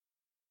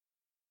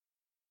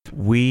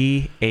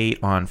We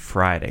ate on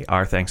Friday.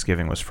 Our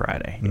Thanksgiving was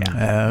Friday.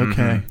 Yeah.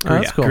 Okay. Oh,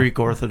 that's cool. Greek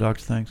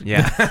Orthodox things.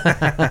 Yeah.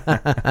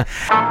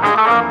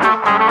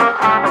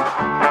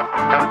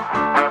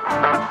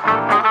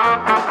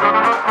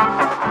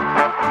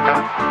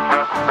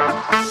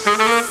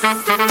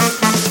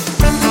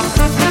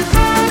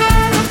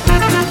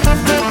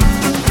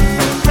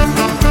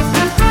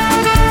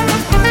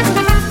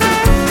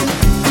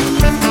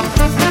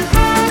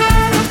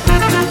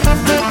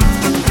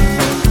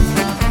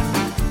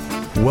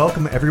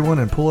 Welcome, everyone,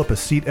 and pull up a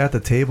seat at the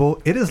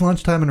table. It is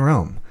lunchtime in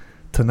Rome.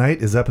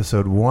 Tonight is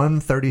episode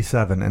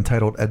 137,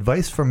 entitled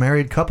Advice for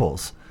Married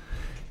Couples.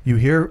 You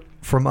hear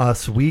from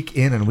us week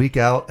in and week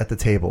out at the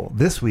table.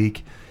 This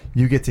week,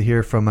 you get to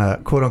hear from a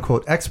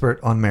quote-unquote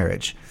expert on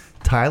marriage.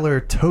 Tyler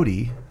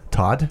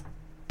Todd,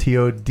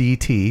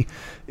 T-O-D-T,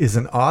 is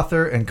an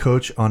author and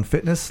coach on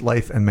fitness,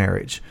 life, and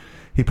marriage.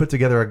 He put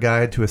together a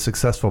guide to a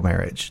successful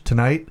marriage.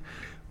 Tonight,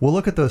 we'll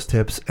look at those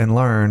tips and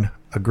learn,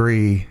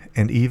 agree,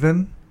 and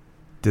even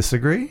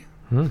disagree?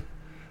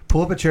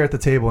 Pull up a chair at the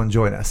table and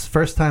join us.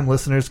 First-time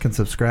listeners can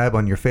subscribe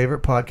on your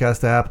favorite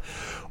podcast app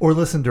or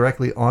listen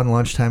directly on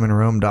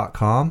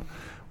lunchtimeinrome.com.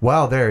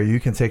 While there,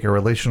 you can take a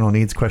relational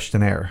needs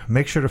questionnaire.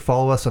 Make sure to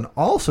follow us on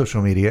all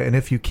social media, and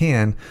if you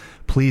can,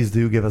 please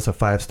do give us a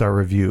 5-star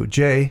review.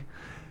 Jay,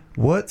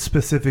 what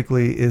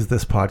specifically is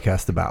this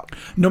podcast about?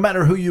 No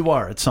matter who you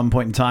are, at some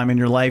point in time in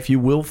your life, you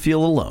will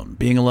feel alone.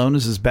 Being alone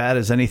is as bad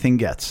as anything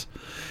gets.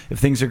 If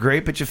things are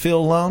great but you feel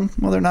alone,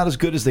 well, they're not as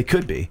good as they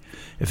could be.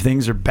 If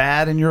things are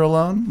bad and you're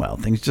alone, well,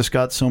 things just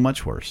got so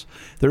much worse.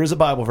 There is a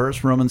Bible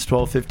verse, Romans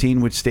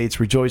 12:15, which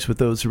states, "Rejoice with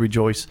those who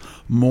rejoice,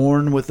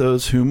 mourn with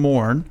those who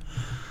mourn."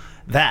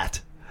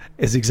 That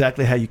is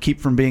exactly how you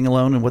keep from being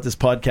alone and what this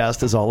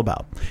podcast is all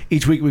about.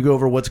 Each week we go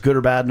over what's good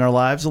or bad in our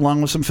lives,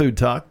 along with some food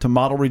talk to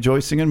model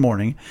rejoicing and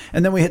mourning,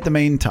 and then we hit the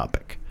main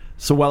topic.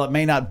 So while it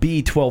may not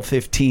be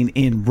 12:15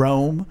 in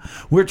Rome,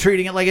 we're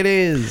treating it like it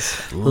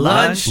is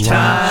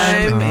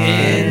Lunchtime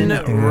in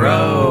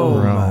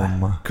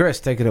Rome. Chris,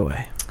 take it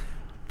away.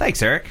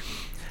 Thanks, Eric.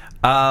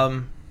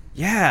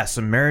 Yeah,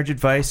 some marriage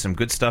advice, some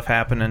good stuff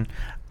happening.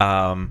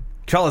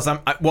 Fellas, I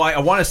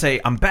want to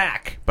say I'm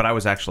back, but I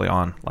was actually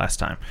on last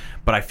time.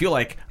 But I feel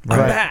like I'm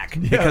back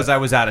because I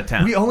was out of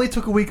town. We only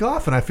took a week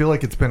off, and I feel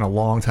like it's been a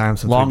long time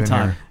since we've been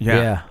here.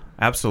 Yeah.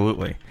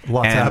 Absolutely.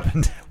 Lots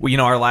happened.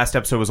 Well, our last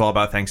episode was all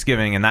about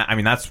Thanksgiving, and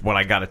that's what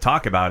I got to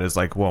talk about is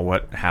like, well,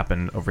 what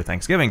happened over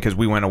Thanksgiving? Because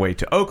we went away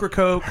to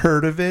Ocracoke.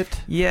 Heard of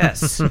it?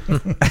 Yes.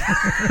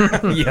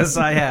 Yes,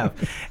 I have.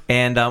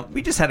 And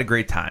we just had a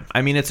great time.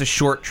 I mean, it's a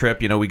short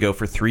trip. We go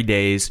for 3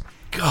 days.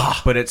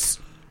 But it's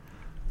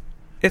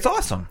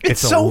awesome.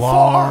 It's so a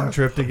long far.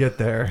 trip to get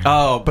there.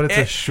 Oh, but it's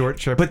a short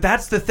trip. But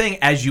that's the thing,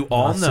 as you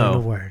all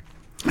know.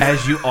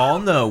 As you all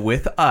know,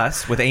 with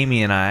us, with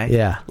Amy and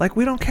I, like,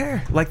 we don't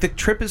care. Like, the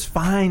trip is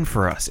fine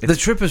for us. The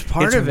trip is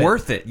part of it. It's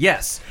worth it.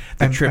 Yes.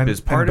 The trip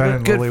is part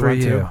of it. Good for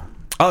you. Too.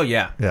 Oh,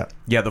 yeah.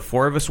 Yeah, the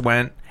four of us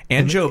went.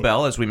 And Joe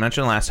Bell, as we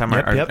mentioned last time,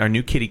 our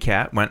new kitty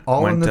cat went.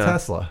 All in the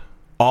Tesla.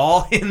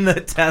 All in the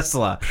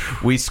Tesla.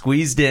 We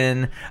squeezed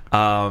in,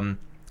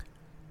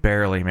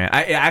 barely, man.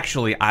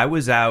 I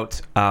was out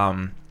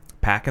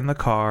packing the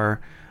car,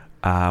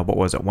 what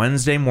was it,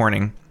 Wednesday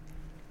morning,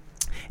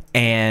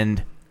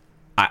 and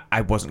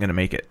I wasn't going to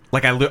make it.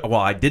 Like,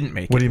 I didn't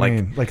make it. What do you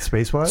mean? Like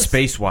space-wise?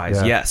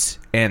 Space-wise, yes.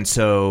 And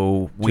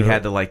so we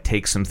had to, like,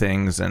 take some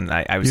things, and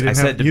I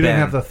said to Ben... You didn't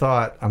have the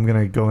thought, I'm going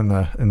to go in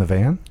the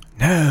van?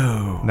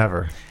 No.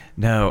 Never.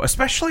 No,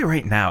 especially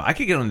right now. I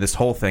could get on this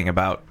whole thing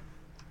about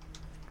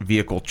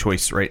vehicle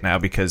choice right now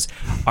because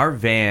our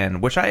van,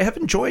 which I have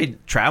enjoyed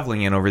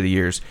traveling in over the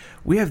years,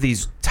 we have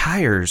these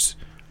tires.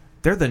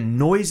 They're the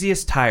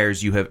noisiest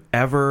tires you have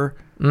ever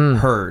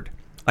heard.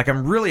 Like,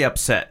 I'm really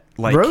upset.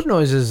 Like, road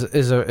noise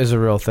is a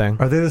real thing.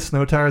 Are they the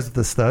snow tires with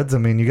the studs? I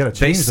mean, you got to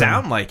change them. They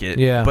sound like it,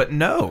 but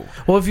no.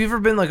 Well, have you ever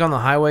been like on the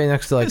highway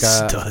next to like a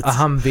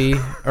Humvee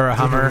or a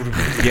Hummer?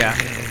 Yeah.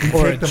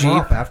 Or take them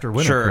off after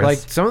winter. Sure. Chris. Like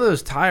some of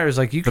those tires,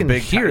 like you can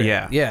hear it.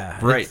 Yeah.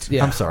 Right.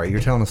 Yeah. I'm sorry, you're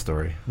telling a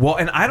story. Well,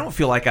 and I don't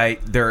feel like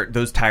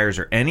those tires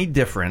are any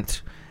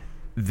different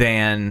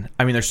than.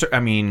 I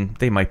mean,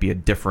 they might be a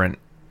different.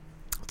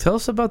 Tell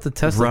us about the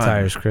Tesla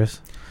tires, Chris.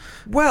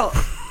 Well.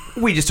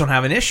 We just don't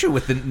have an issue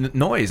with the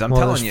noise. I'm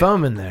telling you. There's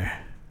foam in there.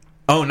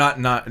 Oh,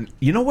 not.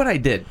 You know what I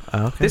did?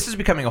 Oh, okay. This is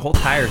becoming a whole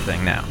tire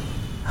thing now.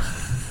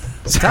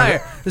 This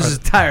is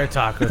tire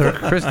talk with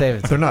Chris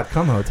Davidson. They're not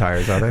Kumho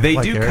tires, are they? They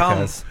like do Eric come.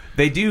 has.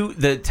 They do.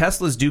 The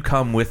Teslas do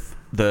come with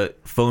the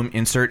foam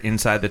insert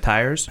inside the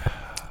tires.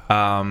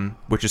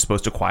 which is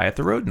supposed to quiet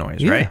the road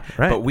noise, right?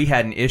 But we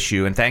had an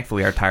issue, and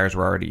thankfully our tires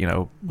were already,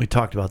 we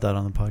talked about that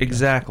on the podcast.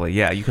 Exactly,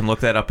 yeah. You can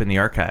look that up in the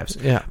archives.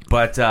 Yeah.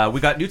 But we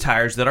got new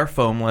tires that are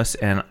foamless,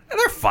 and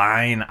they're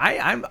fine.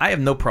 I have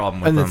no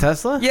problem with them. And the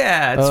Tesla?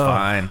 Yeah, it's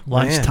fine.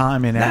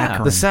 Lunchtime in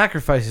Akron. The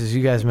sacrifices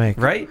you guys make.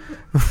 Right?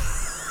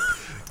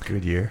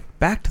 Good year.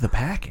 Back to the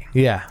packing.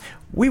 Yeah.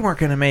 We weren't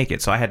going to make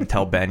it, so I had to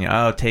tell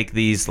Ben, take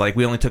these. Like,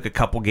 we only took a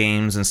couple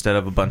games instead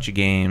of a bunch of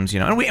games,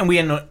 and we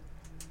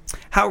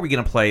how are we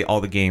going to play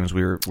all the games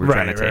we're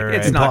trying to take? Right.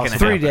 It's not going to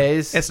happen. 3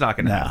 days. It's not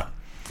going to happen.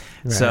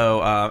 Right.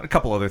 So a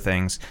couple other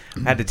things.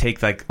 I had to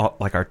take like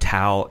our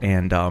towel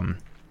and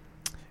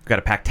we've got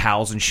to pack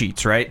towels and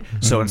sheets, right?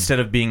 So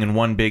instead of being in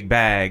one big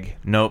bag,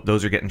 nope,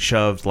 those are getting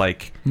shoved and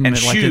Like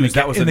shoes.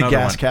 That was in another the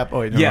gas one. cap.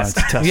 Oh, no, Yes.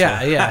 it's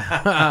Tesla.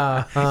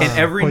 Yeah. In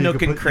every Well, you nook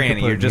could and put- you could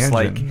cranny, put you're it in the just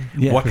like, engine.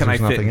 Yeah, what 'cause can I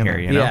there's fit nothing in in here?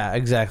 there. You know? Yeah,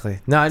 exactly.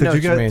 No, I know Do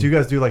what you mean. you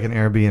guys do like an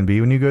Airbnb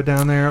when you go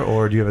down there,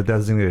 or do you have a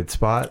designated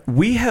spot?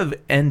 We have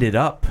ended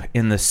up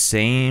in the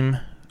same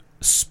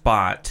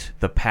spot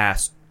the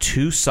past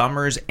 2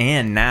 summers,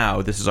 and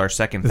now this is our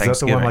second Is that the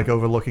Thanksgiving. one like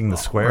overlooking the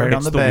square? Right on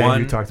It's the the bay.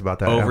 one You talked about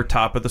that over yeah.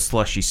 top of the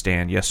slushy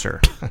stand. Yes,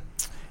 sir.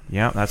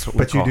 Yeah, that's what we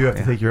But you call do it, have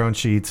to yeah. take your own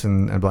sheets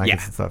and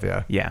blankets Yeah. and stuff.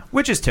 Yeah, Yeah,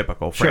 which is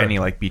typical for Sure. any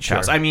like beach Sure.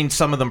 house. I mean,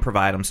 some of them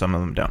provide them, some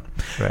of them don't.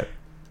 right.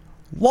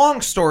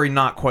 Long story,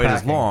 not quite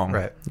as Packing, long.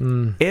 Right.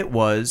 It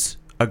was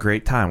a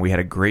great time. We had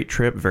a great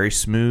trip, very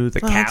smooth.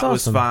 The cat that's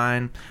was awesome.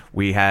 fine.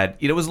 We had,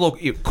 it was a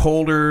little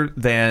colder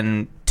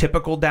than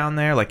typical down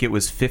there. Like it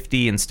was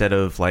 50 instead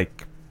of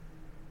like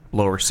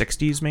lower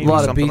 60s, maybe A lot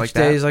of something beach like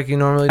days like you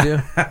normally do.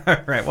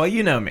 that. Right. Well,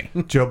 you know me.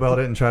 Joe Bell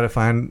didn't try to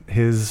find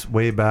his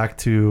way back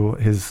to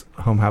his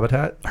home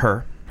habitat.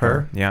 Her.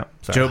 Yeah.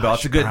 Sorry. Joe Bell.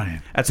 It's a good.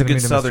 Brian. That's a Didn't good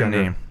mean to Southern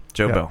misgender. name.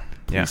 Joe Yeah. Bell.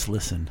 Yeah. Please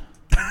listen.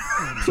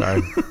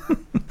 Sorry,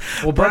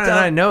 Well, Brian and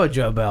I know a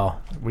Joe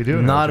Bell. we do.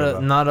 know Not Joe a-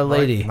 Bell. not a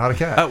lady. Like, not a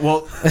cat.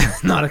 Well,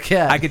 Not a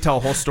cat. I could tell a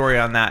whole story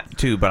on that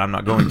too, but I'm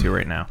not going to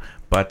right now.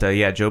 But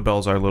yeah, Joe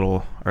Bell's our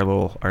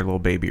little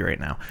baby right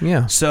now.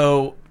 Yeah.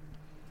 So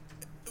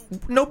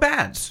no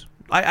bads.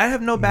 I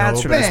have no bads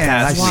No from this bads.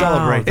 past I week.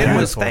 celebrate It that.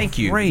 was thank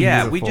you. Great.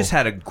 Yeah, we Beautiful. just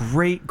had a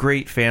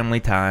great family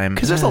time.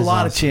 Because there's a That is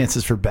lot of awesome.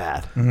 chances for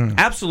bad.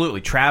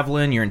 Absolutely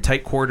traveling. You're in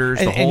tight quarters.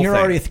 And, the whole and you're thing.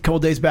 already a couple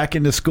days back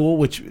into school,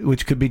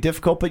 which could be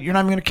difficult, but you're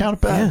not even going to count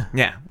it bad.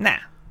 Yeah. Yeah,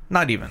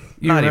 not even.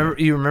 You Not remember?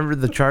 even. You remember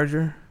the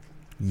Charger?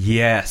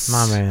 Yes,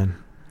 My man.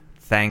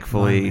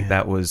 Thankfully, My man.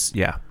 that was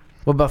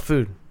What about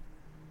food?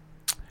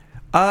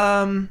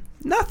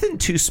 Nothing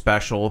too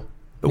special.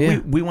 Yeah.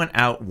 We went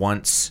out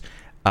once,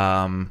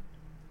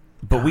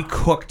 but we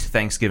cooked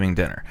Thanksgiving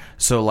dinner.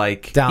 So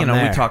like Down we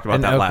there talked about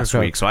in that last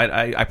Ocracoke. week. So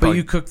I But probably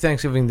you cooked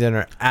Thanksgiving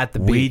dinner at the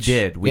beach. we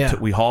did. We Yeah.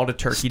 we hauled a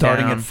turkey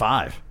Starting down. at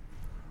 5.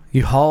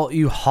 You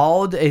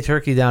hauled a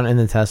turkey down in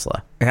the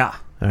Tesla. Yeah,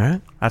 All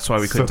right. that's why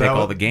we So couldn't take that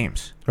all was- the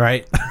games.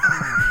 Right.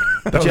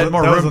 But you had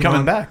more That was room a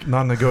coming back.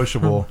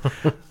 Non-negotiable.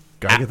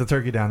 Gotta get the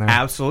turkey down there.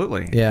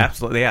 Absolutely, Yeah.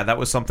 absolutely. Yeah, that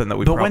was something that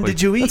we. But probably, when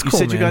did you eat? That's You cool,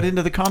 said you man. got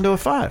into the condo at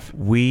 5.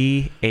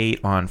 We ate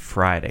on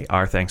Friday.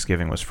 Our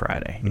Thanksgiving was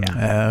Friday.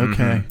 Yeah,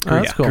 Okay. Oh,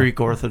 that's cool. Greek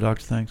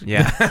Orthodox things.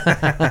 yeah,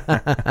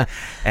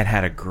 and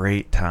had a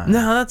great time.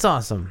 No, that's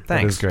awesome. That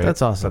Thanks. is great.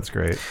 That's awesome. That's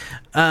great.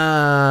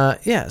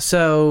 Yeah.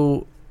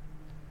 So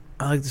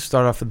I like to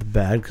start off with the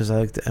bad because I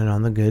like to end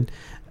on the good.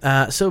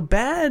 So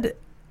bad.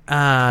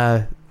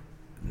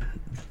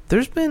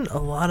 There's been a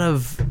lot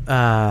of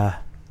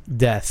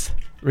death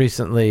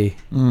recently.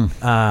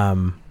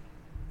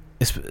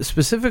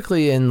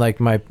 Specifically in like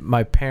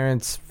my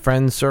parents'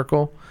 friend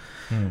circle.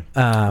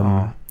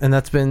 And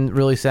that's been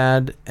really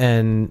sad,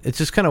 and it's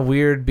just kind of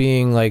weird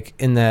being like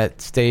in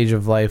that stage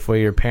of life where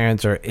your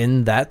parents are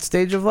in that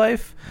stage of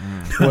life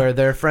where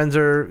their friends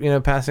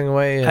are passing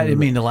away, and I didn't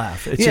mean to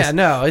laugh. It's Yeah, just,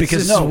 no, it's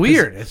just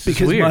weird. It's just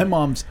because weird. my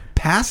mom's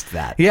past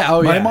that. Yeah,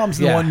 oh, my yeah, mom's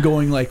the yeah. one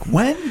going like,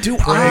 when do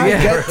I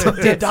Yeah. get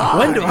to die?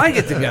 when do I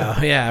get to go?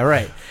 Yeah,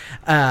 right.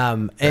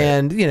 And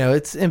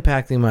it's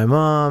impacting my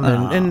mom,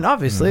 and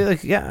obviously,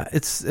 like, yeah,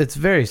 it's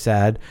very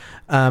sad.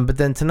 But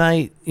then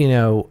tonight,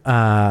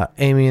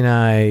 Amy and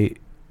I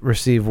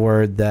received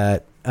word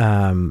that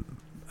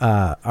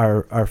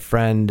our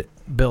friend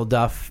Bill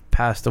Duff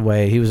passed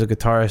away. He was a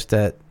guitarist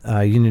at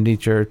Unity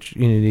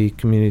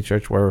Community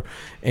Church, where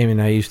Amy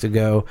and I used to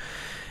go.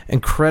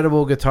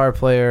 Incredible guitar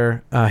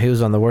player. He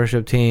was on the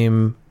worship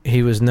team.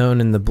 He was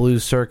known in the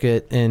blues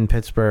circuit in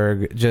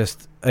Pittsburgh.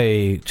 Just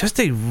a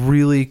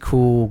really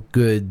cool,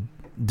 good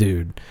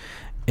dude.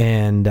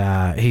 And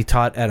he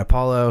taught at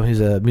Apollo.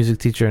 He's a music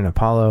teacher in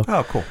Apollo.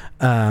 Oh, cool.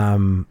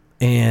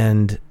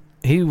 And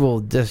he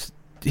will just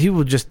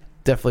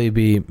definitely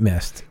be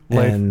missed.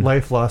 And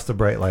Life lost a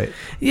bright light.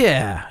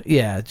 yeah.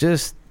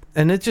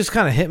 And it just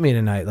kind of hit me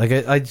tonight. Like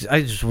I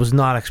just was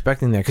not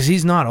expecting that, because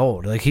he's not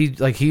old. Like he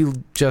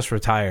just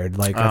retired.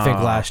 Like I think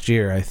last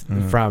year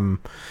from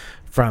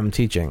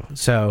teaching.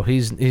 So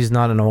he's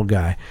not an old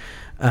guy.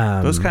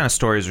 Those kind of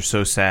stories are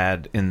so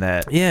sad in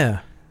that. Yeah.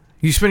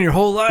 You spend your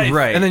whole life,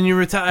 Right. and then you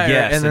retire,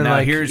 Yes, and then now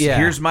like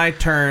here's my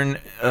turn.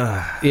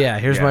 here's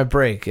Yeah. my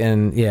break,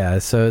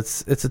 and so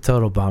it's a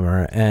total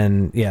bummer,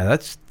 and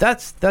that's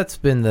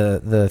been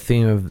the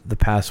theme of the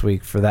past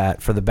week for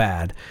the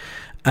bad,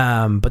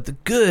 but the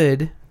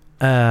good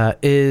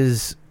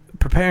is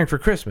preparing for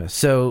Christmas.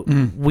 So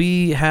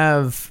we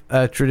have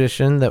a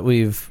tradition that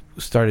we've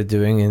started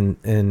doing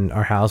in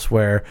our house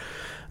where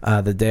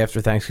the day after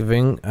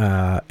Thanksgiving,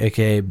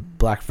 aka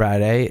Black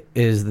Friday,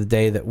 is the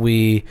day that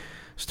we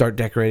start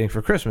decorating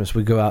for Christmas.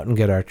 We go out and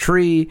get our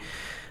tree,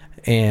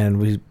 and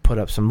we put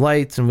up some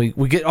lights, and we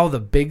get all the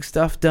big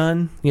stuff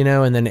done, you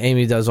know, and then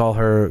Amy does all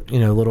her, you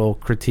know, little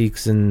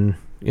critiques and,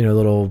 you know,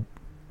 little,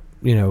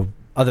 you know,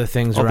 other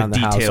things All the around the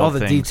house, detailed all the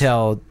things.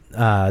 detailed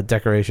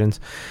decorations.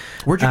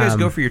 Where'd you guys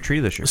go for your tree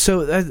this year?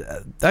 So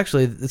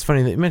actually, it's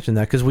funny that you mentioned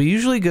that, because we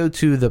usually go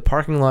to the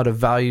parking lot of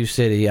Value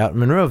City out in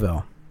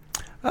Monroeville.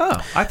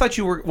 Oh, I thought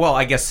you were. Well,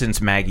 I guess since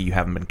Maggie, you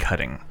haven't been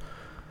cutting.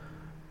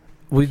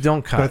 We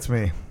don't cut. That's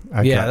me.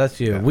 Yeah, that's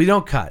you. Yeah. We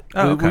don't cut.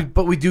 Oh, okay.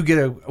 But we do get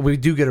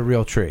a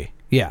real tree.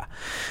 Yeah.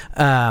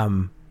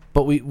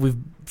 But we've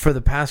for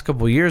the past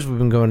couple of years we've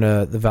been going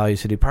to the Value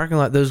City parking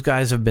lot. Those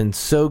guys have been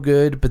so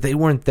good, but they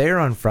weren't there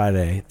on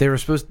Friday. They were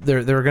they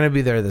were going to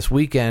be there this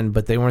weekend,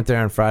 but they weren't there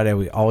on Friday.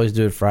 We always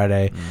do it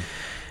Friday.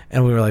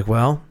 And we were like,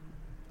 well,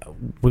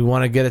 we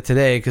want to get it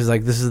today because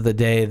like this is the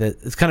day that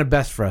it's kind of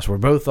best for us. We're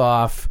both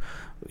off.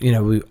 You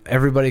know,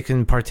 everybody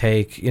can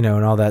partake, you know,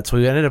 and all that. So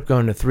we ended up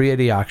going to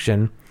 380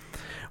 auction,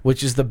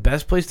 which is the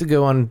best place to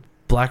go on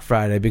Black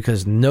Friday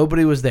because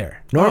nobody was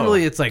there.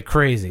 Normally it's like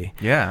crazy,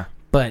 Yeah.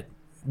 but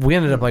we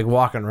ended up like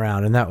walking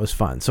around and that was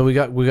fun. So we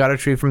got a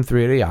tree from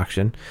 380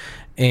 auction,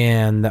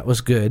 and that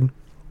was good.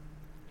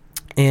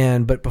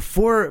 But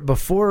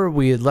before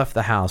we had left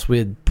the house, we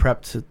had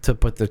prepped to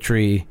put the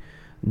tree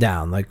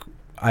down. Like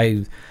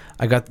I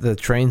got the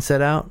train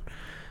set out.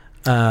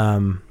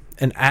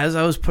 And as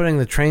I was putting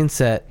the train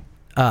set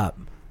up,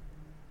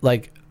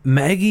 like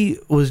Maggie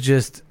was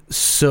just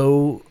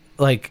so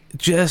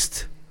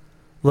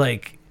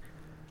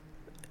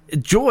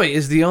joy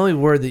is the only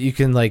word that you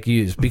can like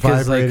use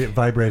because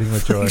vibrating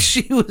with joy.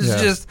 she was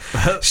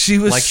Yeah. she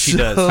was Like she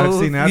does.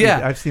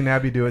 I've seen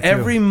Abby do it too.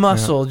 every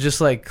muscle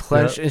just like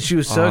clenched, Yep. and she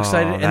was so Oh,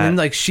 excited. And then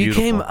that's like she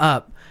beautiful. came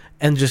up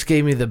and just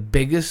gave me the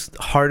biggest,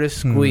 hardest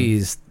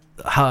squeeze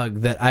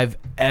hug that I've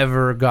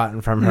ever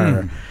gotten from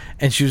her.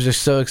 And she was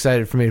just so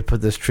excited for me to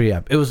put this tree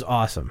up. It was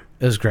awesome.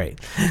 It was great.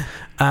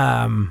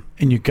 And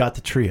you got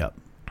the tree up.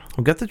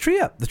 We got the tree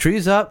up. The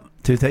tree's up.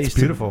 Dude, that It's used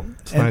to- beautiful.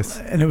 It's and, nice.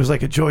 and it was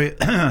like a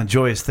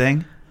joyous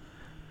thing.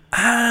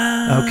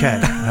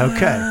 Okay.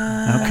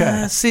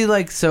 See,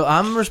 like, so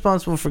I'm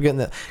responsible for getting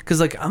that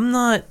because, like, I'm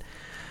not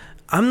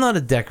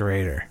a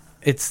decorator.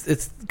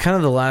 It's kind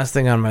of the last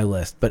thing on my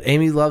list. But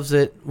Amy loves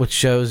it, which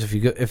shows if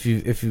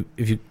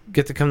you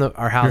get to come to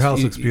our house. Your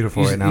house looks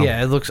beautiful right now.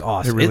 Yeah, it looks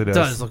awesome. It really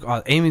does. look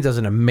awesome. Amy does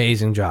an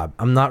amazing job.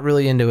 I'm not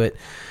really into it,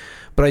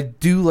 but I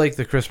do like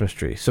the Christmas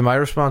tree. So my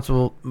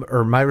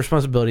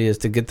responsibility is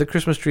to get the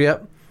Christmas tree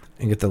up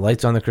and get the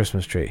lights on the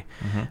Christmas tree.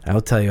 I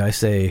will tell you, I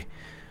say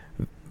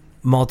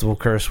multiple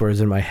curse words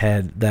in my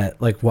head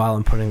that like while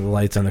I'm putting the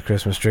lights on the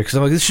Christmas tree because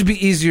I'm like, this should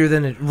be easier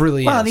than it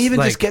really Well, is. and even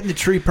like, just getting the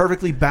tree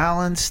perfectly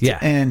balanced Yeah.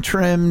 and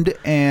trimmed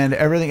and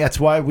everything. That's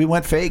why we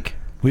went fake.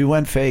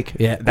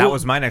 yeah, That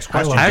was my next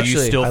question. love Do you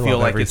actually- still I feel love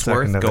like every it's second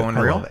worth of it. going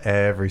I real? love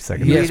every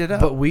second. Yeah. of yes, it up.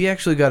 but we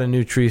actually got a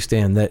new tree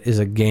stand that is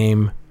a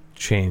game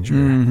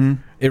changer.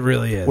 It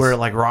really is. where it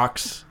like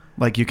rocks,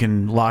 like you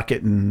can lock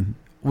it and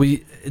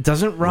it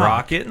doesn't rock.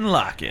 Rock it and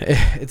lock it.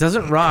 It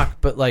doesn't rock,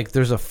 but like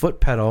there's a foot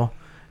pedal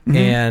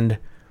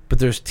but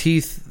there's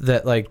teeth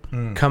that like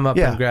come up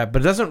Yeah. and grab,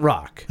 but it doesn't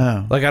rock.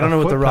 Oh. Like I don't A know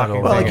what the foot rocking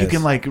pedal. well, thing like you is.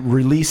 can like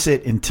release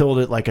it and tilt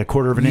it like a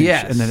quarter of an inch,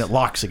 Yes. and then it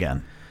locks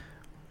again.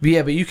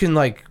 Yeah, but you can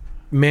like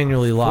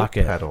manually lock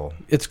it. pedal.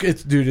 It's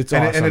dude, it's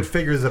And, awesome. and it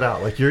figures it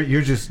out. Like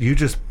you just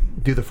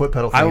do the foot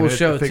pedal thing. I will and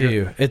show it to figures-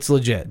 you. It's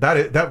legit. That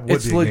would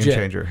It's be a legit. game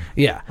changer.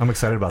 Yeah. I'm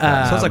excited about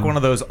that. Sounds like one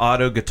of those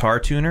auto guitar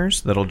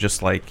tuners that'll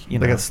just like they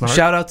got snark.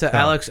 Shout out to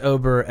Alex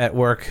Ober at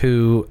work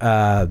who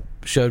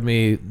showed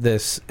me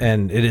this,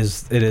 and it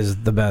is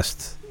the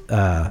best.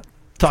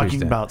 Talking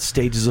Tuesday. about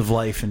stages of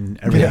life and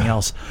everything Yeah.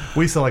 else.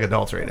 We sound like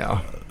adults right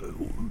now.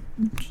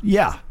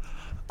 Yeah.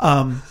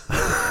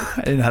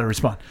 I didn't know how to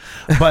respond.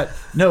 But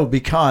no,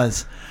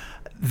 because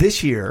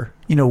this year,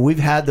 we've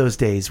had those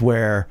days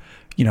where,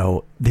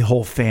 the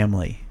whole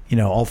family,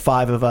 all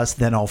 5 of us,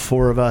 then all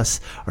 4 of us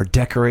are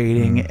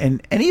decorating.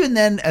 And even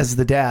then, as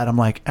the dad, I'm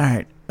like, all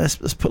right, let's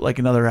put like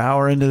another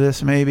hour into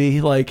this,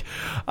 maybe. Like,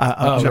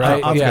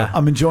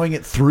 I'm enjoying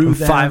it through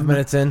them, 5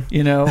 minutes in.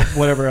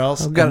 Whatever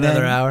else. I've got And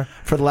another then hour.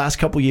 For the last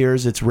couple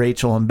years, it's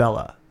Rachel and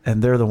Bella,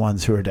 and they're the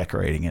ones who are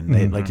decorating, and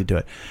they like to do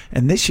it.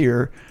 And this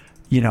year,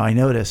 I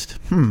noticed,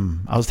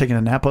 I was taking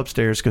a nap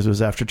upstairs because it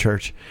was after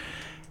church.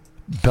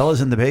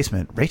 Bella's in the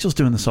basement. Rachel's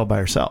doing this all by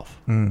herself.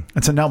 And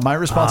so now my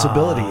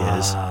responsibility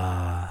is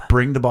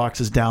bring the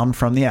boxes down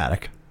from the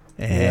attic,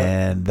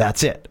 and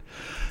that's it.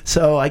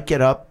 So I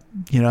get up,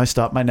 I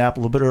stop my nap a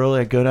little bit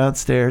early. I go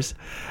downstairs,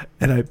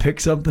 and I pick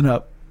something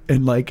up,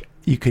 and like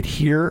you could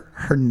hear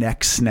her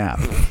neck snap.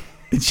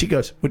 And she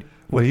goes,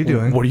 What are you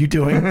doing? What are you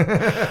doing?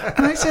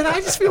 And I said,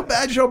 I just feel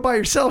bad you're all by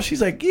yourself.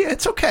 She's like, yeah,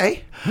 it's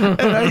okay.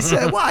 And I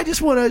said, well, I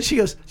just want to. She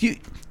goes,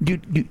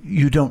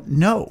 you don't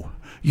know.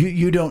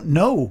 You don't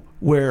know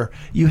where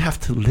you have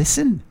to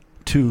listen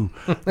to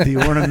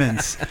the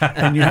ornaments,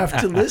 and you have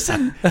to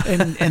listen,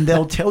 and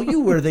they'll tell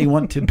you where they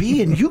want to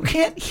be, and you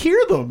can't hear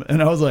them.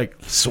 And I was like,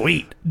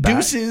 sweet,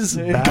 deuces,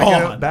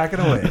 Backing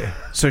away.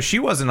 So she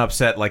wasn't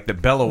upset like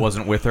that Bella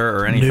wasn't with her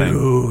or anything.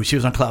 No, she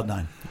was on cloud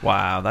 9.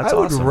 Wow, that's I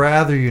would awesome.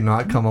 rather you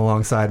not come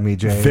alongside me,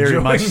 Jay. Very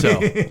Join much so.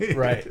 me.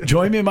 Right.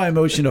 Join me in my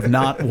emotion of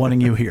not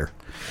wanting you here.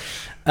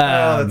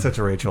 Oh, that's such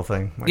a Rachel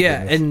thing. My Yeah,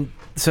 goodness. and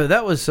so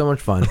that was so much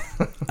fun.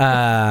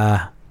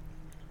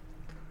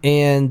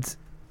 And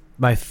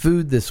my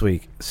food this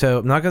week. So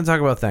I'm not going to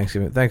talk about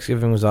Thanksgiving.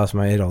 Thanksgiving was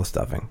awesome. I ate all the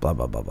stuffing. Blah,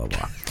 blah, blah, blah,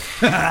 blah.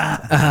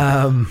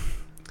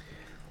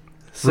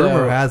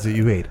 rumor has it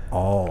you ate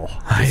all.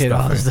 I ate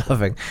all the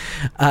stuffing.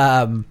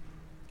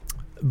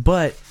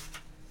 But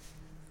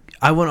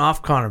I went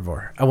off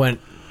carnivore. I went,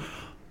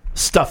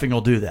 Stuffing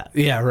will do that.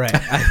 yeah, right.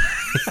 But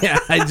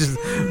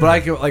I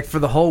could, like, for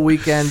the whole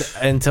weekend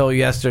until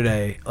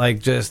yesterday, like,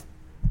 just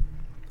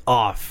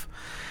off.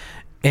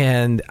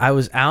 And I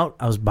was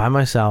by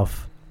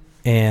myself,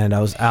 and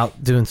I was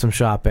out doing some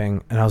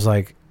shopping, and I was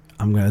like,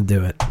 I'm going to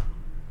do it.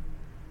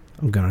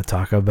 I'm going to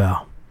Taco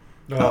Bell.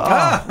 What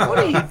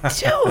are you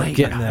doing?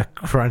 Getting the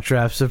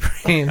Crunchwrap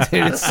Supreme,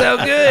 dude. It's so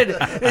good.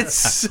 It's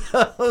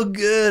so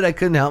good. I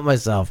couldn't help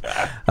myself.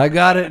 I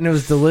got it, and it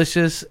was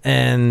delicious,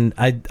 and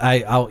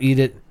I'll eat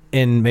it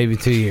in maybe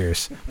 2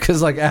 years.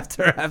 Because, like,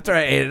 after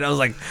I ate it, I was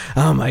like,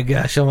 oh, my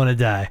gosh, I want to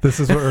die. This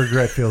is what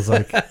regret feels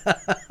like.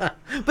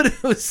 But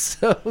it was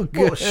so good.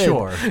 Well,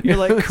 sure. You're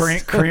like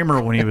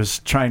Kramer when he was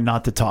trying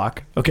not to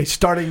talk. Okay,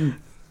 starting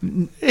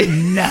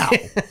now.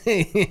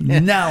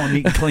 Now I'm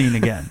eating clean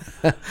again.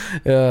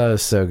 Oh,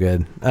 so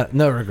good.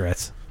 No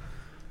regrets.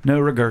 No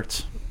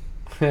regrets.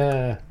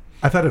 Yeah.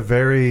 I've had a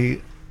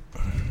very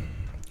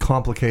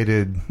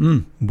complicated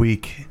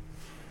week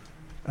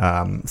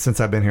since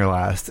I've been here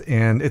last,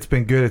 and it's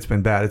been good. It's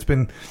been bad. It's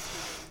been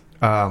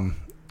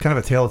kind of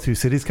a tale of two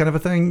cities kind of a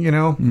thing, you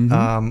know.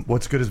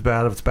 What's good is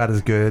bad. What's bad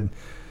is good.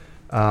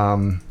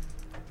 I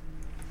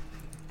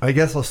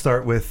guess I'll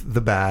start with the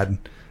bad,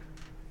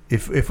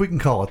 if we can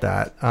call it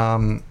that.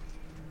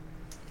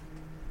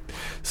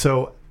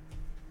 So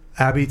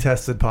Abby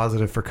tested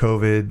positive for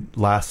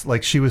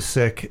COVID she was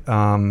sick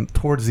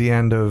towards the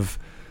end of,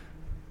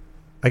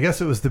 I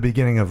guess it was the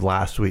beginning of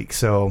last week.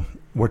 So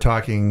we're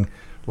talking,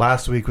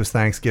 last week was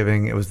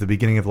Thanksgiving. It was the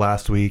beginning of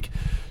last week.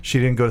 She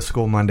didn't go to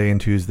school Monday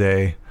and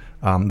Tuesday.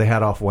 They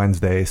had off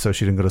Wednesday, so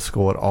she didn't go to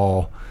school at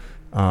all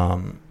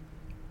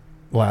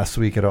last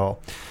week at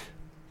all.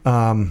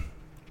 And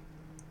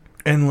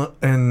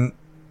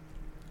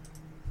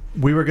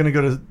we were going to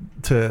go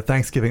to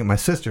Thanksgiving at my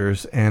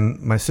sister's,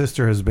 and my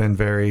sister has been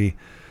very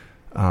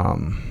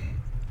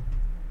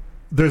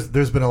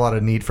there's been a lot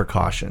of need for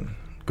caution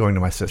going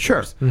to my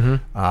sister's. Sure.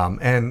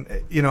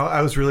 And you know,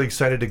 I was really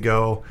excited to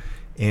go,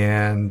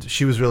 and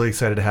she was really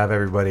excited to have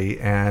everybody,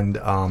 and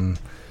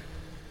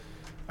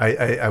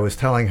I was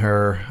telling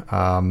her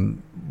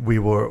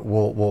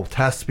we'll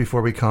test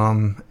before we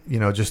come, you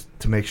know, just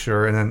to make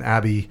sure. And then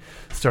Abby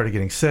started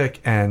getting sick,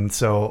 and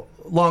so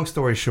long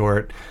story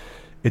short,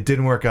 it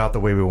didn't work out the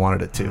way we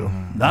wanted it to.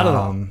 Not at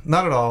all.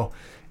 Not at all.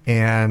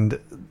 And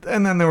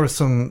then there was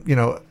some, you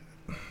know,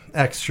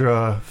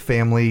 extra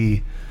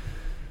family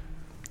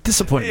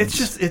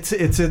Disappointments. It's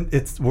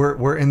just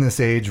we're in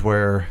this age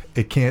where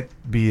it can't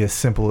be as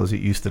simple as it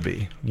used to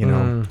be, you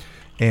know.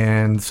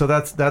 And so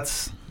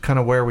that's kind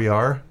of where we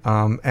are.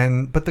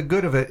 But the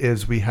good of it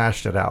is we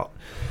hashed it out,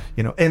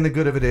 you know. And the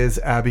good of it is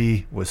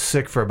Abby was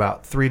sick for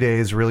about 3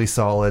 days, really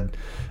solid.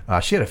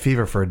 She had a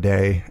fever for a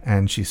day,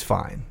 and she's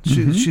fine.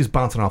 She's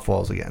bouncing off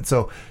walls again.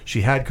 So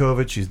she had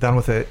COVID. She's done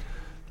with it.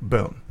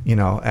 Boom, you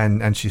know,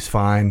 and she's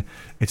fine.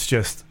 It's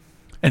just,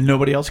 and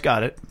nobody else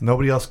got it.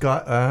 nobody else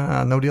got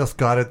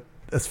it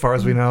as far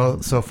as we know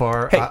so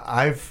far. Hey.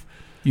 I've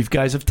You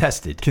guys have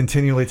tested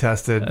continually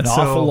tested an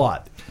awful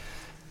lot.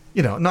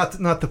 You know, not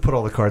to put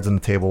all the cards on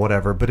the table,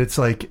 whatever, but it's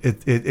like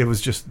it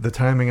was just the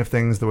timing of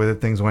things, the way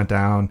that things went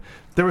down.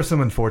 There were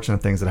some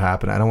unfortunate things that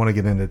happened. I don't want to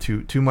get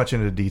into too much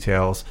into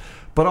details,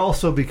 but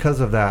also because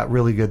of that,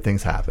 really good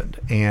things happened.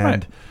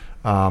 And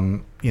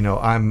you know,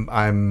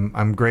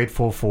 I'm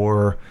grateful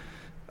for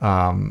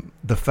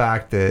the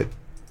fact that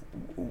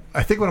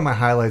I think one of my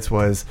highlights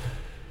was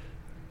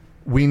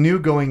we knew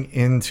going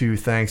into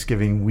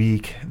Thanksgiving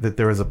week that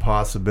there was a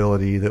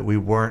possibility that we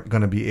weren't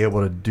going to be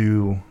able to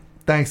do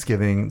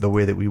Thanksgiving the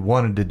way that we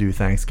wanted to do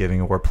Thanksgiving,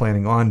 or we're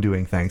planning on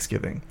doing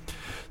Thanksgiving.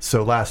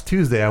 So last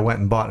Tuesday I went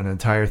and bought an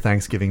entire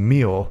Thanksgiving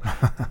meal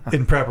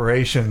in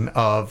preparation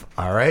of,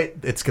 all right,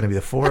 it's going to be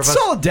the four That's of us. a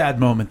solid dad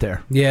moment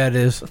there. Yeah, it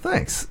is.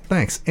 Thanks.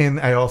 And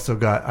I was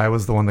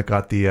the one that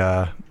got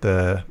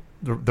the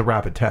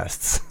rapid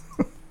tests.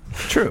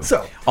 True.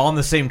 So All on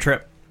the same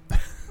trip.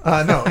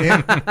 no,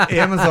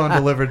 Amazon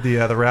delivered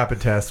the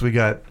rapid test. We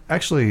got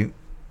actually,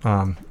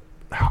 and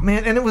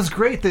it was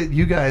great that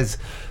you guys,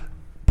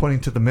 pointing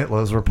to the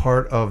Mitlows, were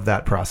part of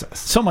that process.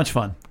 So much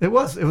fun. It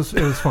was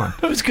fun.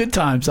 It was good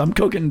times. I'm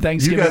cooking You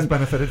Thanksgiving. guys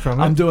benefited from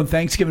it. I'm doing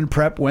Thanksgiving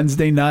prep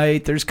Wednesday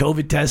night. There's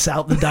COVID tests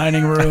out in the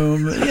dining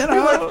room. You You're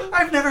know, like,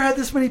 I've never had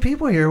this many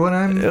people here when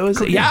I'm. it was.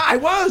 cooking. Yeah, I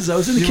was. I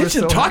was in the You were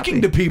kitchen so talking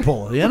happy. to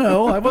people. You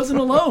know, I wasn't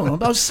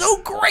alone. I was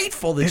so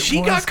grateful that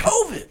she got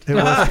COVID.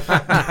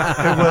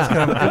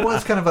 It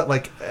was kind of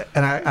like,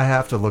 and I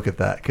have to look at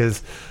that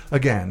because,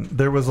 again,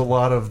 there was a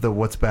lot of the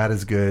what's bad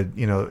is good.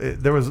 You know,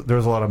 there was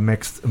a lot of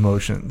mixed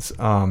emotions. emotions.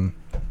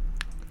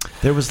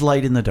 There was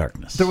light in the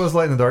darkness. There was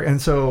light in the dark.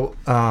 And so,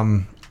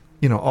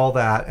 all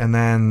that. And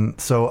then,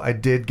 so I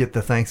did get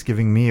the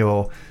Thanksgiving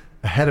meal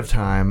ahead of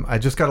time. I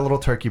just got a little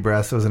turkey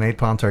breast. It was an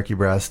 8-pound turkey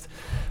breast.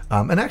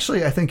 And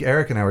actually, I think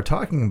Eric and I were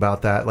talking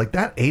about that. Like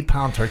that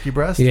 8-pound turkey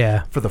breast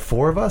for the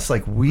 4 of us,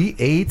 like we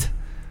ate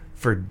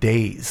for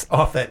days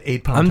off that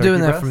 8-pound I'm turkey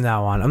doing that breast. from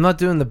now on. I'm not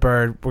doing the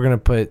bird. We're going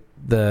to put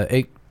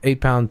the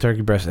 8-pound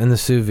turkey breast in the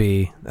sous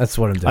vide. That's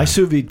what I'm doing. I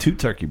sous vide 2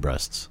 turkey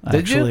breasts.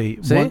 Did Actually,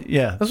 you? See?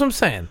 Yeah. That's what I'm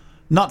saying.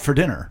 Not for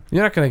dinner.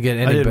 You're not going to get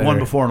any I did better. one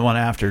before and one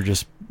after.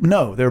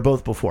 No, they were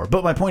both before.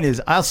 But my point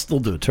is, I'll still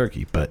do a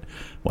turkey. But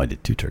I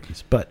did 2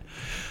 turkeys. But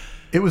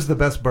it was the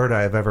best bird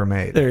I have ever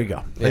made. there you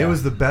go. Yeah. It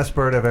was the best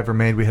bird I've ever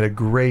made. We had a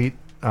great,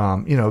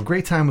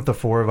 great time with the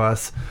 4 of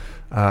us.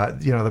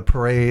 The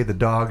parade, the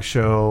dog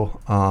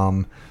show,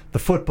 the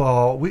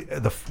football.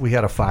 We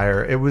had a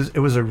fire. It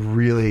was a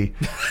really,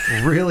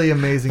 really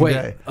amazing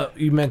day.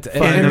 You meant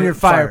Fire- in your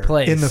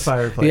fireplace. In the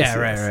fireplace. Yeah,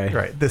 yes.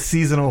 right. The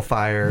seasonal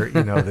fire,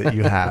 that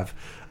you have.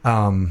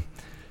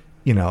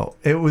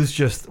 It was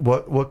just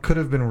what could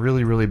have been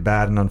really, really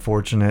bad and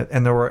unfortunate,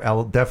 and there were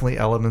definitely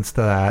elements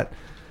to that.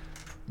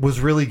 Was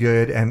really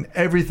good, and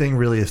everything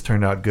really has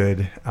turned out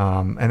good.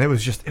 And it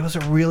was a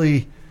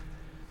really,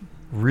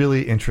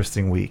 really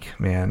interesting week,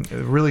 man. A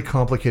really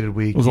complicated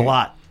week. It was a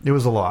lot. It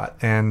was a lot,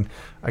 and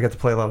I got to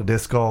play a lot of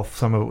disc golf.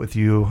 Some of it with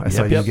you. I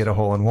saw you get a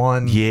hole in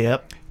one.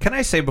 Yep. Can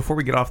I say before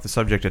we get off the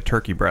subject of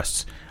turkey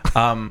breasts?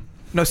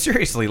 No,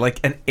 seriously, like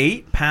an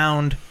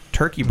 8-pound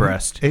turkey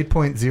breast,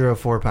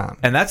 8.04 pound,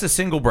 and that's a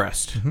single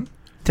breast. Mm-hmm.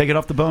 Take it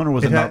off the bone, or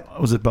was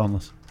was it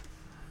boneless?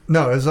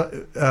 No, it was.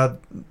 I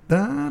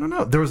don't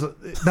know. There was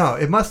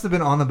it must have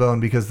been on the bone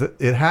because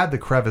it had the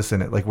crevice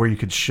in it, like where you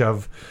could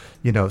shove,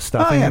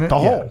 stuffing in it. The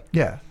hole.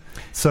 Yeah.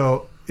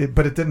 So,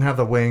 but it didn't have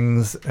the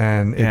wings,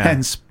 and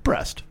Hence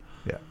breast.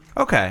 Yeah.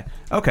 Okay,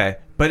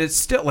 but it's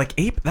still like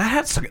 8.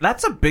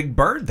 That's a big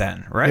bird,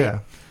 then, right? Yeah.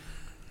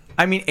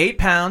 I mean, 8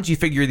 pounds. You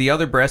figure the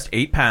other breast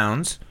 8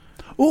 pounds,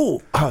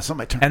 Ooh, it's on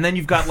my turn. and then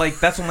you've got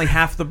that's only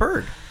half the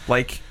bird.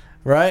 Like,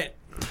 Right?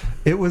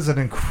 It was an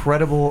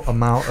incredible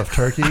amount of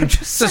turkey.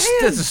 It's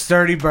a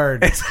sturdy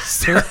bird. it's a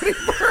sturdy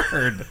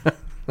bird.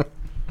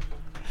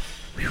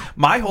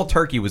 My whole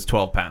turkey was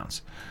 12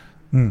 pounds.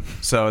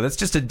 So that's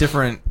just a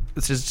different.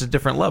 It's just a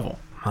different level.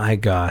 My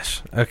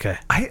gosh. Okay.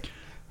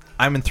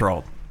 I'm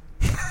enthralled.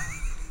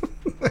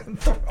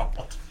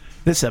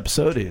 This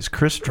episode is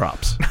Chris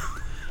Drops.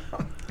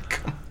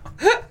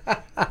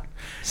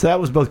 So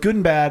that was both good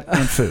and bad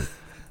and food.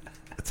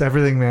 It's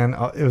everything, man.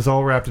 It was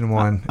all wrapped in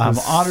one. I'm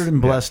honored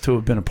and blessed to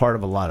have been a part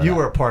of a lot of You that.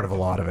 were a part of a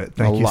lot of it.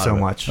 Thank you so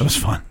much. It was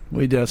fun.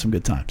 We did have some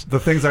good times. The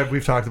things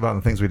we've talked about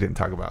and the things we didn't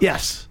talk about.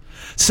 Yes.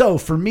 So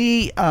for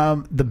me,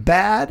 the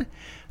bad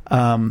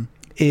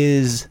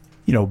is,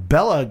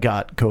 Bella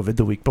got COVID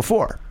the week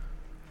before.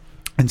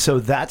 And so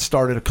that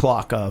started a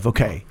clock of,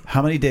 okay,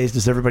 how many days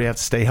does everybody have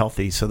to stay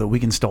healthy so that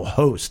we can still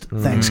host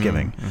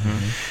Thanksgiving?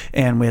 Mm-hmm.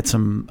 And we had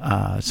some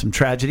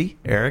tragedy,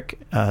 Eric,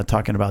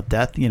 talking about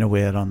death. We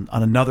had on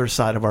another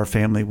side of our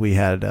family, we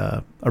had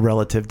a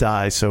relative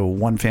die. So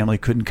one family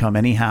couldn't come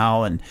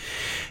anyhow. And,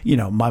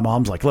 my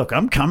mom's like, look,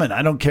 I'm coming.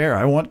 I don't care.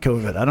 I want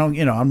COVID. I don't,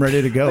 I'm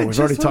ready to go. We've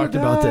already talked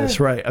about this.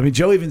 Right. I mean,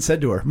 Joe even said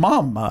to her,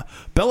 Mom,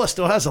 Bella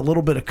still has a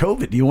little bit of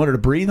COVID. Do you want her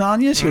to breathe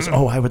on you? She goes,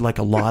 oh, I would like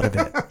a lot of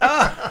it.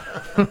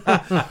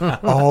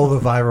 All the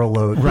viral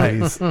load,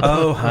 please.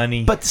 Oh,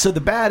 honey. But so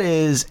the bad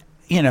is,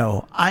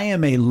 I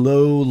am a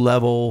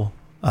low-level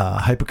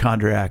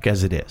hypochondriac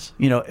as it is.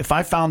 If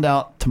I found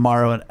out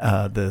tomorrow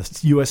the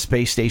U.S.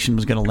 space station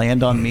was going to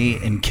land on me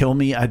and kill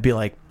me, I'd be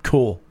like,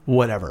 cool,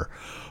 whatever.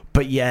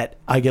 But yet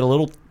I get a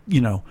little,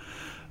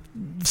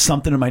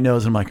 something in my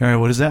nose, and I'm like, all right,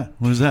 what is that?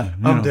 What is that?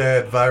 I'm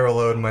dead. Viral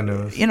load in my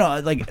nose.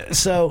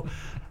 So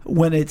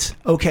when it's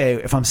okay,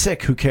 if I'm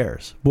sick, who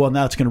cares? Well,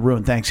 now it's going to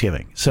ruin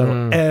Thanksgiving.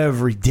 So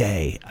every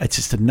day, it's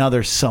just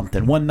another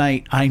something. One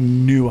night, I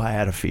knew I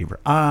had a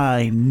fever.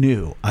 And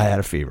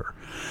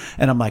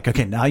I'm like,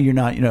 okay, now you're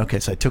not,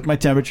 okay. So I took my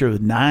temperature, it was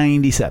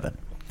 97.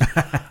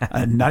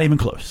 Not even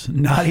close.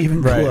 Not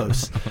even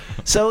close.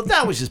 So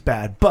that was just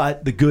bad.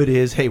 But the good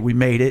is, hey, we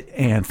made it,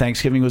 and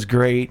Thanksgiving was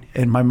great.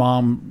 And my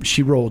mom,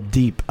 she rolled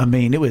deep. I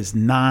mean, it was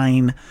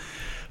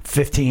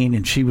 9:15,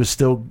 and she was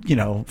still,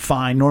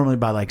 fine. Normally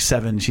by like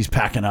 7, she's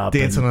packing up,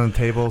 Dancing on the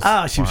tables.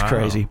 She was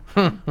crazy.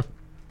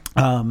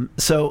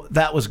 So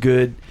that was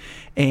good.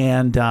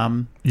 And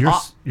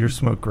your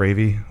smoked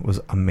gravy was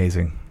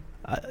amazing.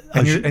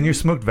 And your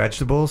smoked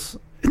vegetables.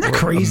 Isn't that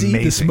crazy?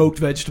 Amazing. The smoked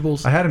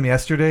vegetables. I had them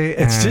yesterday.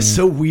 It's and just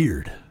so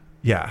weird.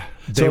 Yeah,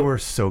 they were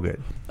so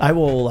good. I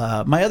will.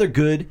 My other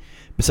good,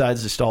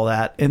 besides just all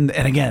that, and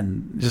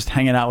again, just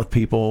hanging out with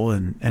people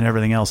and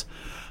everything else.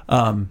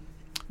 The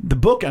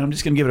book, and I'm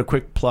just going to give it a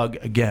quick plug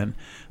again.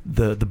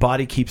 The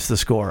Body Keeps the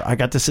Score. I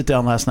got to sit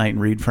down last night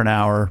and read for an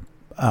hour.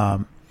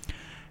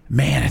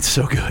 Man, it's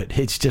so good.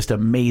 It's just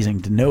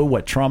amazing to know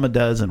what trauma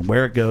does and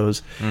where it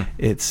goes.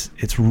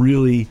 It's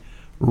really,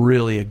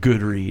 really a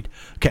good read.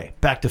 Okay,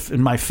 back to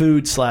my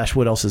food /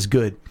 what else is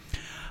good.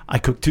 I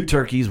cooked 2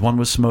 turkeys. One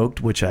was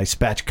smoked, which I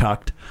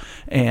spatchcocked.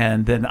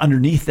 And then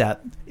underneath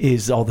that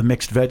is all the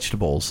mixed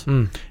vegetables.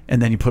 And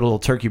then you put a little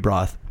turkey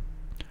broth.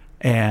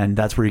 And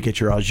that's where you get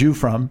your au jus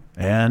from.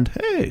 And,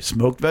 hey,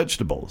 smoked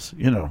vegetables,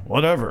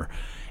 whatever.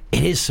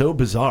 It is so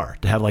bizarre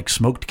to have, like,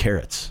 smoked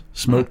carrots,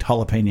 smoked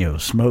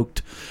jalapenos,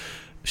 smoked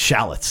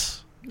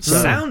shallots.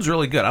 So, sounds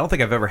really good. I don't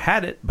think I've ever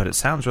had it, but it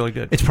sounds really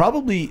good. it's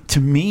probably, to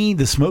me,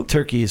 the smoked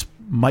turkey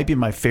might be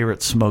my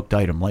favorite smoked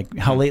item. Like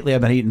how lately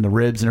I've been eating the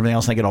ribs and everything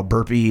else, and I get all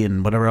burpy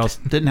and whatever else.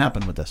 Didn't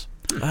happen with this.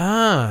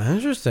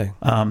 Interesting.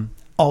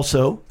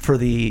 Also, for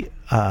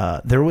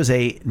there was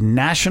a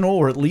national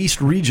or at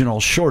least regional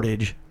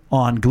shortage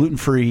on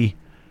gluten-free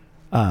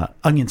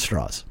onion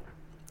straws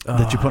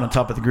that you put on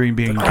top of the green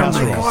bean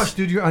casserole. Oh my gosh,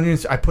 dude, your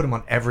onions! I put them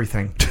on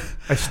everything.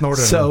 I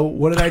snorted them. So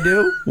what did I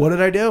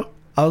do?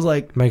 I was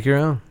like, Make your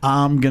own.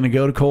 I'm going to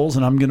go to Kohl's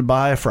and I'm going to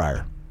buy a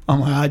fryer.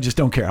 I just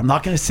don't care. I'm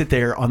not going to sit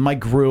there on my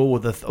grill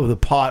with a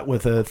pot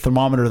with a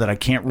thermometer that I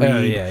can't read.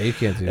 Oh, yeah, you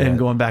can't do that. And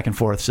going back and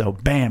forth. So,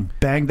 bam,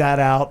 banged that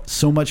out.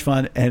 So much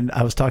fun. And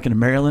I was talking to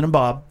Mary Lynn and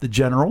Bob, the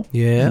general.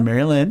 Yeah. And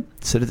Mary Lynn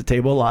sit at the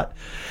table a lot.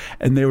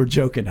 And they were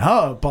joking.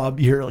 Oh, Bob,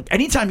 you're like,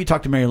 anytime you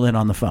talk to Mary Lynn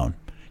on the phone,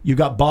 you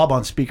got Bob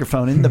on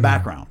speakerphone in the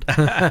background.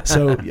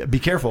 So be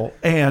careful.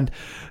 And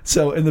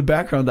so in the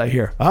background, I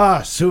hear,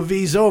 sous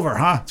vide's over,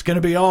 huh? It's going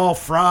to be all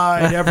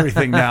fried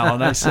everything now.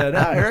 And I said,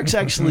 Eric's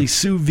actually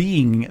sous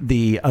videing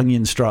the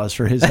onion straws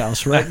for his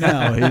house right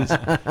now.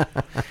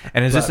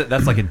 And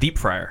that's like a deep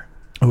fryer?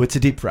 Oh, it's a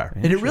deep fryer.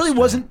 And it really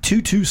wasn't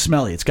too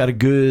smelly. It's got a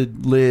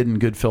good lid and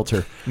good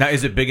filter. Now,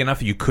 is it big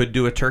enough you could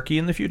do a turkey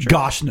in the future?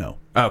 Gosh, no.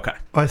 Okay.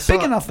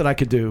 Big enough that I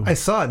could do. I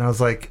saw it and I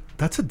was like,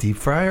 that's a deep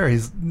fryer?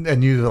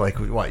 And you were like,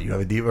 what, you have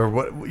a deep, or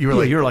what? You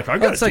were you're like, I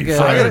got a deep I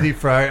fryer. got a deep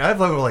fryer. I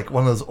have like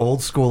one of those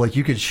old school, like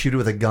you could shoot it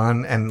with a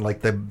gun and like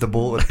the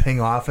bullet would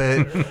ping off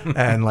it.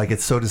 And like,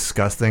 it's so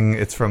disgusting.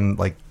 It's from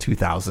like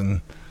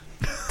 2000.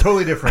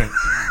 Totally different.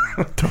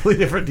 Totally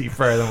different deep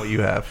fryer than what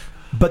you have.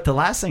 But the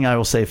last thing I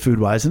will say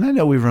food-wise, and I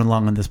know we've run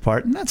long on this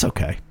part, and that's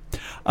okay.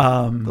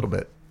 A little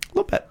bit.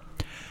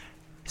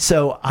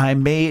 So I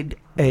made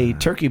a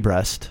turkey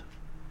breast,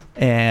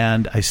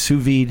 and I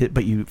sous vide it,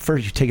 but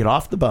first you take it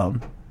off the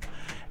bone,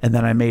 and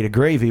then I made a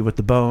gravy with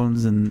the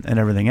bones and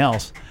everything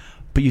else.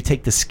 But you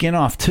take the skin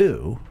off,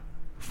 too,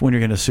 when you're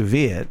going to sous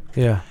vide it.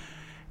 Yeah.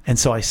 And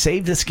so I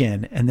saved the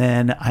skin, and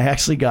then I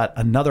actually got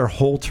another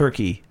whole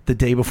turkey the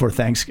day before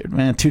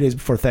Thanksgiving, 2 days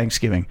before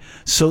Thanksgiving,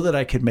 so that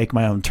I could make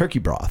my own turkey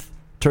broth.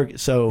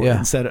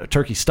 Instead of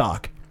turkey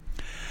stock.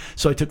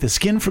 So I took the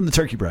skin from the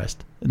turkey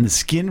breast and the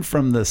skin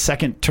from the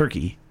second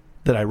turkey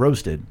that I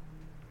roasted.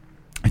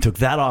 I took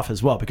that off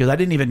as well because I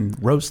didn't even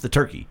roast the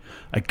turkey.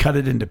 I cut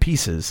it into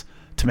pieces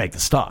to make the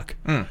stock.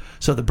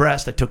 So the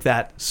breast, I took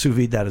that, sous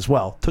vide that as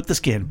well. Took the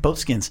skin, both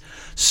skins,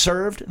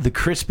 served the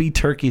crispy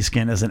turkey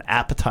skin as an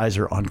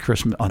appetizer on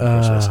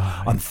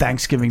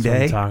Thanksgiving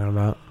Day. What I'm talking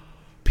about.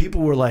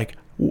 People were like,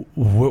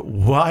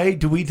 why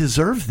do we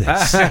deserve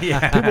this?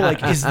 People are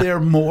like, is there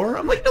more?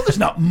 I'm like, no, there's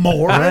not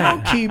more. I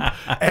don't keep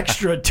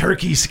extra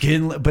turkey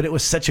skin, but it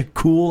was such a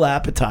cool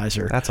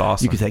appetizer. That's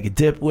awesome. You could take a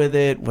dip with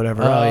it,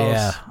 whatever else.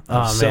 Yeah.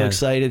 I'm so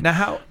excited.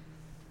 Now,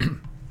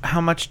 how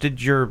much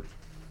did your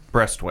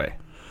breast weigh?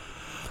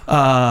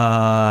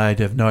 I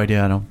have no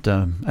idea. I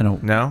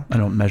don't No? I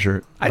don't measure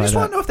it. I just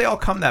want to know if they all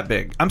come that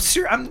big. I'm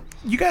serious.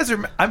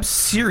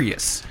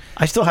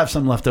 I still have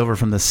some left over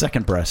from the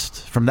second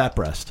breast, from that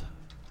breast.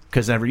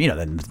 Because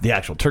then the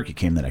actual turkey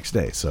came the next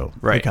day, so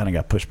it kind of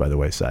got pushed by the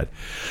wayside.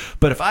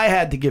 But if I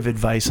had to give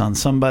advice on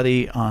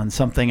somebody on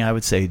something, I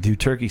would say do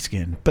turkey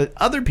skin. But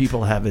other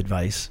people have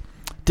advice,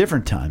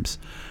 different times.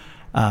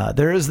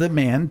 There is the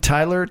man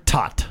Tyler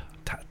Todt,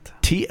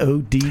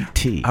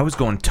 T-O-D-T. I was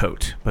going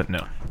tote, but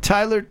no.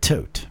 Tyler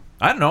Todt.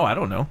 I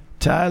don't know.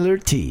 Tyler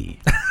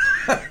T.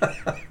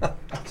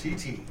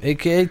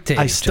 AKA Tate.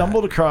 I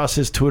stumbled across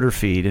his Twitter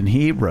feed, and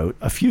he wrote,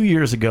 "A few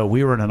years ago,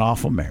 we were in an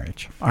awful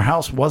marriage. Our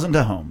house wasn't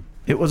a home.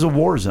 It was a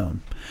war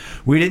zone.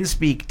 We didn't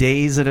speak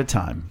days at a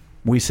time.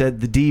 We said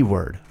the D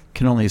word.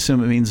 Can only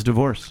assume it means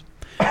divorce.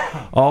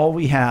 All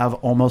we have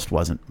almost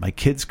wasn't. My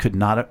kids could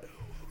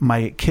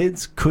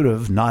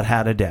have not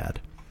had a dad.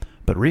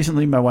 But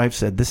recently, my wife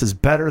said, this is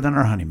better than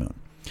our honeymoon.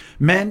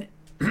 Men,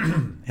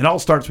 it all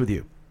starts with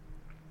you.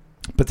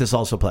 But this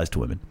also applies to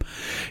women.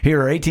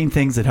 Here are 18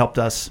 things that helped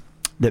us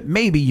that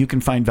maybe you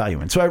can find value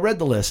in." So I read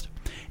the list,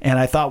 and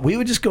I thought we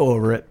would just go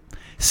over it,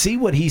 see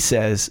what he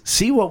says,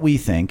 see what we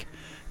think.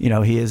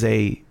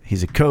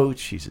 He's a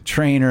coach, he's a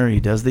trainer, he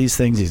does these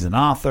things, he's an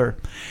author.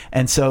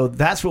 And so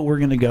that's what we're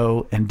going to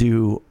go and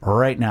do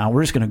right now.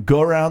 We're just going to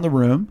go around the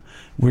room.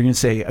 We're going to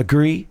say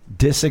agree,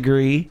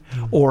 disagree,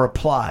 or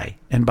apply.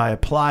 And by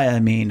apply, I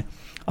mean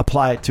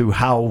apply it to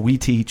how we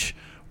teach,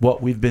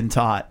 what we've been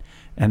taught,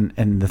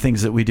 and the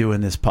things that we do in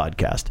this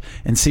podcast,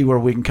 and see where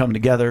we can come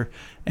together,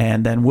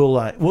 and then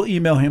we'll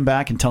email him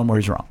back and tell him where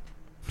he's wrong.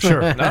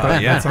 Sure. Yeah,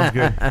 that sounds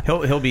good.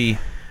 He'll be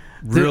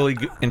really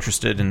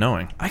interested in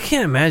knowing. I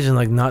can't imagine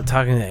not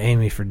talking to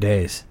Amy for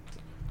days.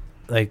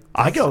 I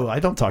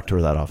don't talk to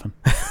her that often.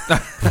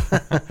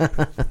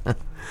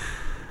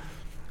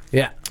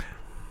 Yeah.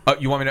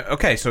 You want me to?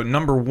 Okay, so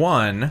number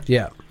one,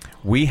 Yeah.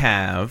 we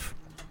have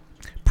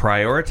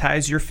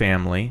prioritize your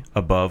family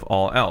above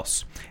all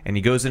else. And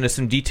he goes into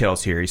some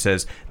details here. He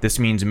says this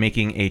means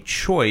making a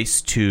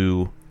choice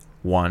to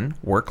 1,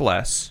 work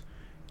less,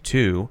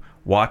 2,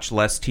 watch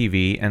less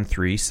TV, and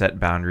 3, set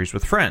boundaries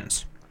with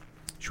friends.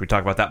 Should we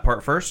talk about that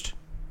part first?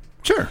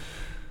 Sure.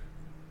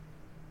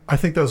 I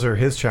think those are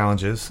his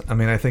challenges. I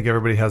mean, I think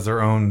everybody has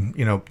their own,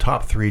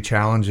 top 3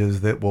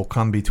 challenges that will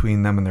come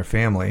between them and their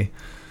family.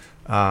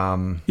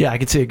 Yeah, I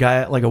could see a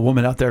guy, like a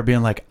woman out there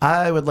being like,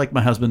 I would like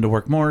my husband to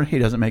work more. He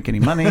doesn't make any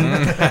money.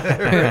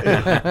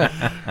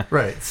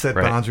 Right. Set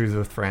Right. boundaries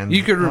with friends.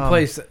 You could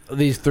replace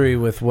these 3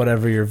 with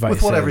whatever your vice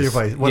with whatever is. your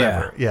vice,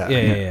 whatever. Yeah.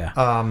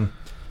 Yeah.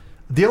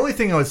 The only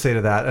thing I would say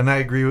to that, and I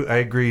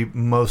agree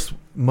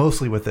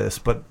mostly with this,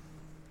 but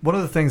one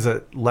of the things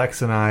that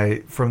Lex and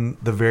I from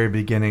the very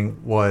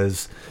beginning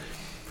was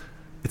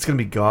it's going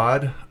to be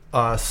God,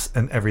 us,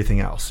 and everything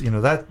else.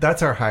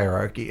 That's our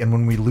hierarchy, and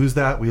when we lose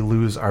that, we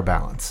lose our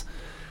balance.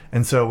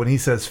 And so when he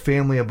says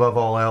family above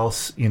all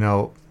else,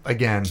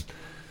 again,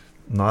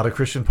 not a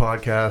Christian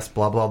podcast,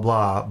 blah blah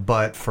blah,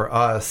 but for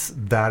us,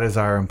 that is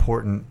our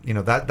important.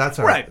 That's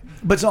our Right.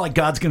 But it's not like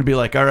God's going to be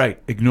like, all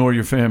right, ignore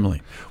your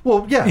family.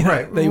 Well, yeah, You know,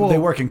 right. They Well,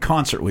 work in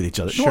concert with each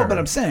other. Sure, No, but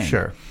I'm saying.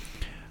 sure.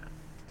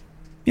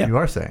 Yeah. You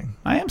are saying.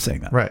 I am saying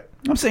that. Right.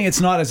 I'm saying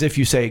it's not as if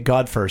you say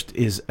God first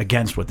is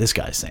against what this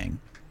guy's saying.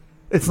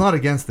 It's not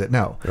against it,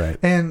 no. Right.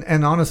 And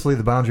honestly,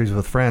 the boundaries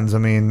with friends, I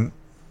mean,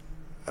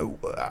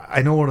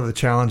 I know one of the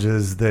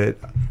challenges that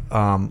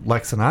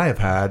Lex and I have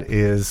had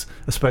is,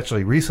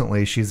 especially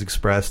recently, she's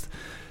expressed,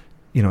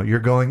 you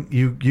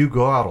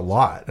go out a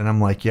lot. And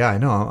I'm like, yeah, I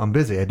know, I'm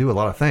busy. I do a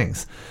lot of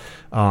things.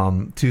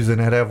 Tuesday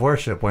night I have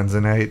worship. Wednesday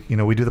night,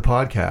 we do the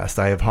podcast.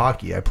 I have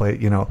hockey. I play,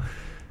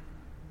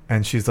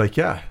 and she's like,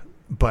 yeah,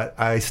 but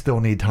I still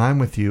need time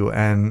with you.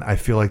 And I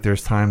feel like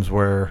there's times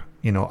where,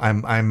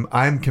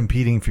 I'm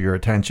competing for your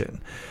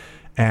attention.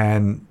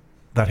 And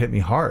that hit me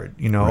hard,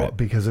 Right.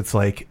 because it's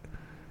like,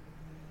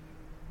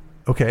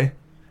 okay,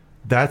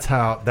 that's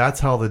how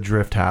the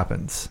drift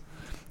happens.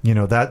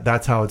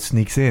 That's how it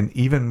sneaks in.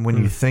 Even when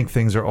you think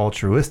things are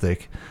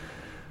altruistic,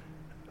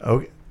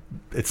 okay,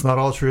 it's not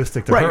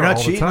altruistic to Right. her You're not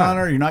all the cheating time. on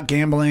her. You're not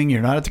gambling.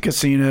 You're not at the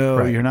casino.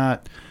 Right. You're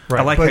not. Right.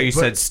 I like But- how you but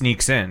said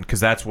sneaks in, because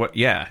that's what.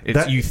 Yeah,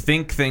 you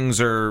think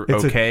things are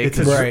it's okay. It's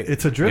a 'cause- Right.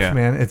 it's a drift, Yeah.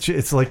 man.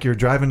 It's like you're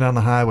driving down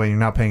the highway, and you're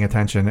not paying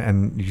attention,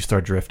 and you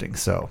start drifting.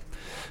 So,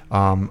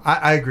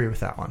 I agree with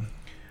that one.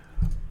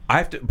 I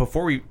have to,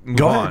 before we move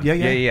Go on.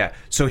 ahead. Yeah.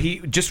 So he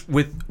just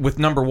with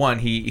number one,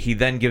 he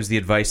then gives the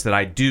advice that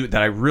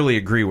I really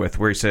agree with,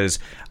 where he says,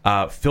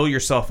 fill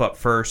yourself up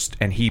first.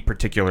 And he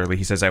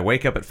says, I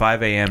wake up at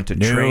 5 a.m. to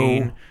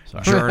train,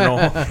 journal,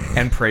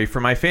 and pray for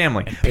my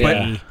family.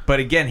 But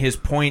again, his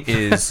point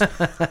is,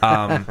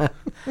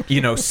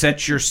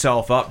 set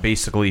yourself up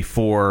basically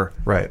for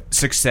Right.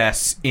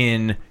 success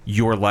in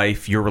your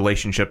life, your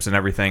relationships, and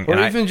everything. Or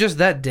And even just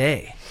that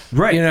day.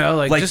 Right.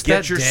 Just get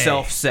that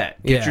yourself day.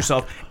 set. Get Yeah.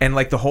 yourself, and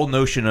like the whole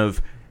notion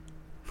of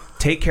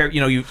take care,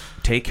 you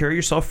take care of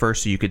yourself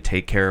first so you could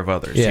take care of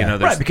others. Yeah.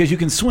 Right. Because you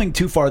can swing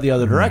too far the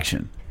other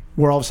direction.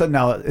 Where all of a sudden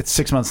now it's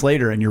 6 months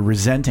later and you're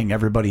resenting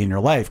everybody in your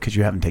life because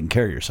you haven't taken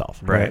care of yourself.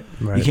 Right.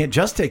 You can't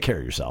just take care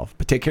of yourself,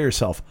 but take care of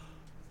yourself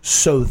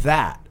so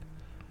that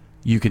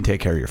you can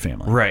take care of your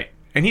family. Right.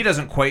 And he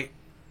doesn't quite,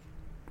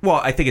 well,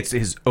 I think it's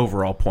his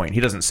overall point. He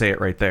doesn't say it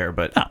right there,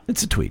 but No,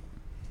 it's a tweet.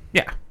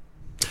 yeah.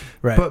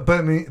 Right. But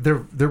I mean, there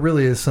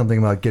really is something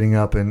about getting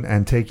up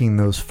and taking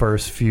those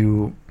first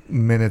few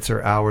minutes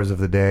or hours of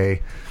the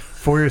day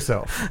for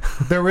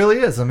yourself. There really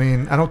is. I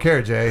mean, I don't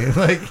care, Jay.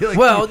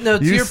 Well, no.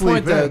 To you your sleep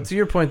point, though. in. To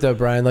your point, though,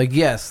 Brian. Like,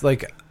 yes.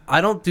 Like,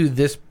 I don't do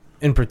this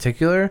in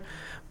particular,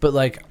 but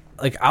like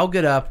I'll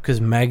get up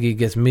because Maggie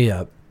gets me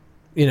up.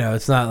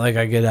 It's not like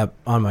I get up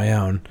on my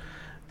own.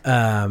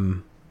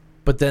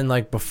 But then,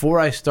 like, before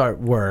I start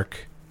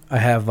work, I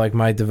have like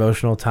my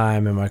devotional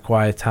time and my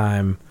quiet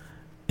time,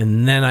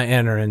 and then I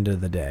enter into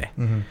the day.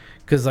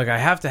 Because like I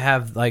have to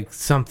have like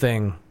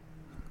something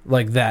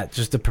like that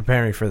just to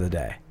prepare me for the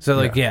day. So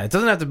like yeah, it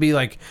doesn't have to be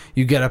like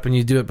you get up and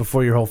you do it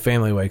before your whole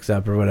family wakes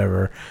up or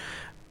whatever,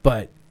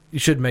 but you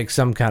should make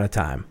some kind of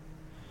time.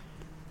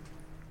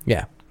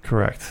 Yeah.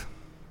 Correct.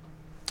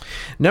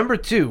 Number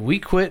 2, we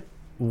quit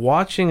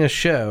watching a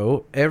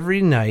show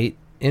every night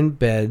in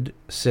bed,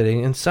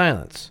 sitting in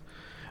silence.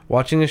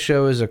 Watching a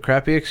show is a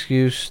crappy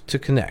excuse to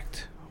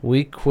connect.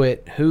 We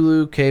quit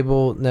Hulu,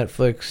 cable,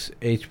 Netflix,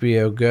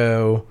 HBO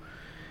Go.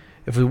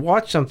 If we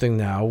watch something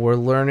now, we're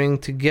learning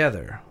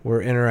together.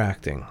 We're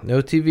interacting.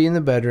 No TV in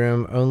the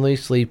bedroom, only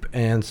sleep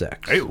and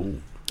sex.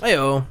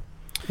 Ayo.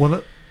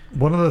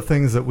 One of the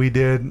things that we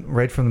did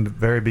right from the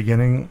very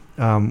beginning,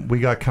 we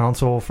got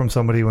counsel from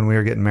somebody when we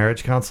were getting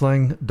marriage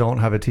counseling. Don't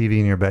have a TV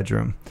in your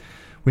bedroom.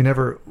 We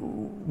never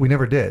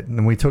did,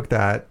 and we took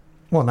that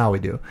Well, now we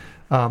do.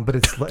 But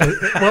it's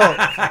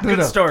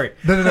no. story.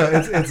 No.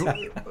 It's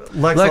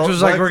Lex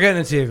was like, "We're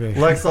getting a TV."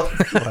 Lex,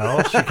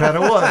 well, she kind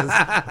of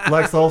was.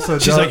 Lex also.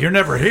 She's like, "You're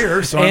never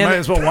here, so I might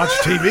as well watch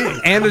TV."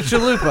 And a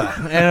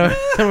chalupa, and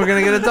we're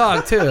gonna get a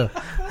dog too.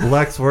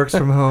 Lex works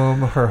from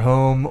home. Her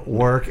home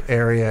work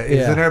area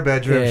is in her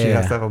bedroom. She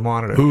has to have a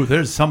monitor. Ooh,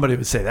 there's somebody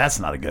would say that's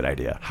not a good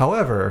idea.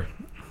 However,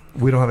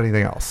 we don't have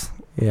anything else.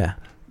 Yeah.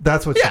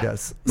 That's what she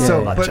does.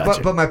 So, Yeah.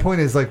 but my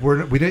point is, like,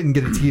 we didn't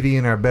get a TV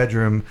in our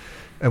bedroom,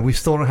 and we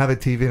still don't have a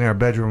TV in our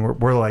bedroom.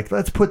 We're like,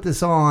 let's put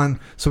this on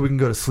so we can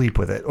go to sleep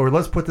with it, or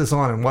let's put this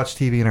on and watch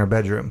TV in our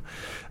bedroom.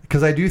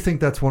 Because I do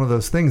think that's one of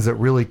those things that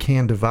really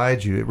can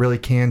divide you. It really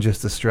can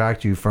just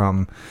distract you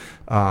from,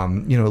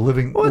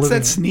 living. Well, it's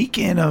that sneak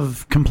in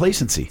of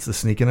complacency. It's the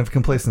sneak in of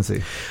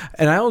complacency.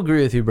 And I will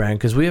agree with you, Brian,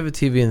 because we have a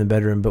TV in the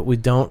bedroom, but we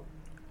don't.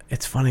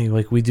 It's funny,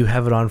 like we do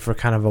have it on for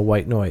kind of a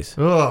white noise.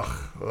 Ugh,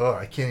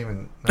 I can't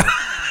even. No.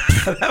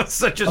 That was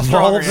such a Of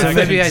strong all the reaction. So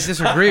maybe I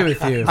disagree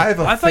with you. I have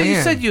a thought you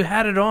fan. said you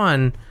had it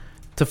on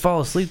to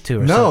fall asleep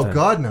to or No, something.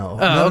 God, no.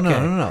 Oh,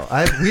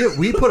 No.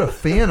 We put a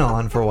fan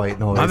on for white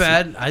noise. My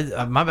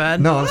bad. My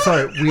bad. No, I'm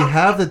sorry. We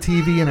have the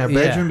TV in our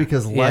Yeah. bedroom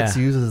because Lex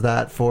Yeah. uses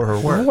that for her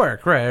work.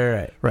 Work.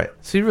 Right. Right.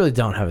 So you really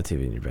don't have a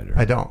TV in your bedroom.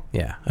 I don't.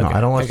 Yeah. No, okay,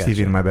 I don't watch got TV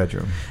you. in my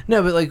bedroom.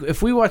 No, but like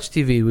if we watch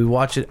TV, we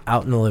watch it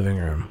out in the living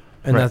room.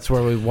 And Right. that's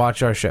where we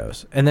watch our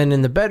shows. And then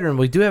in the bedroom,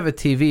 we do have a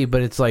TV,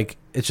 but it's like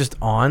it's just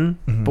on,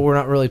 but we're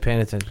not really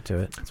paying attention to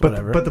it. It's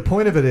whatever. But the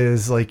point of it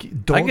is,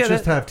 like, don't get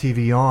just it. have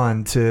TV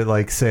on to,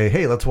 like, say,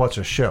 hey, let's watch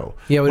a show.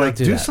 Yeah, we like,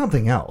 don't do that.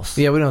 something else.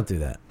 Yeah, we don't do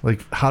that.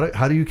 Like, how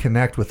do you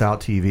connect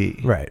without TV?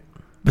 Right.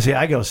 But see,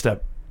 I go a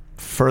step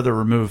further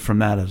removed from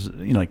that. As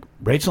like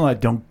Rachel and I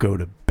don't go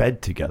to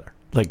bed together.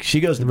 Like she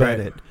goes to bed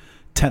Right. at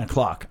 10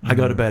 o'clock. I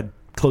go to bed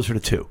closer to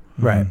 2.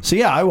 Right. So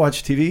yeah, I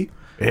watch TV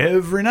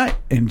every night,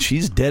 and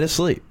she's dead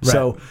asleep. Right.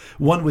 So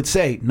one would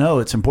say, no,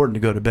 it's important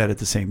to go to bed at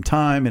the same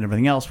time and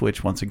everything else.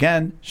 Which once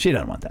again, she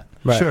doesn't want that.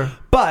 Right. Sure.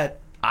 But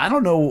I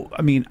don't know.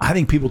 I mean, I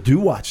think people do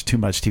watch too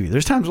much TV.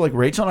 There's times like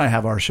Rachel and I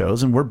have our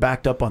shows, and we're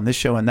backed up on this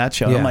show and that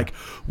show. Yeah. I'm like,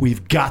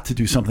 we've got to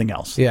do something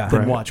else Yeah. than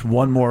Right. watch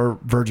one more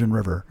Virgin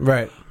River.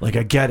 Right. Like,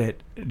 I get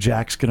it.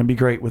 Jack's going to be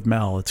great with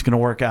Mel. It's going to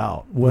work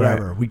out.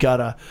 Whatever. Right. We got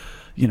to,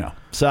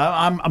 So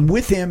I'm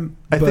with him,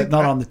 but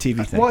not on the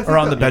TV thing Well, I think or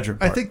on the bedroom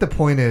I part. think the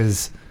point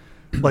is,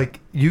 like,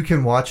 you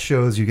can watch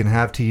shows, you can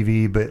have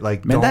TV, but,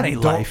 like, Man, that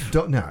ain't don't, life.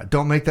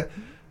 Don't make that.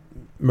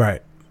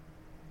 Right.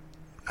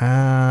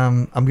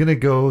 I'm gonna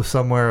go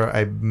somewhere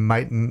I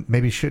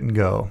maybe shouldn't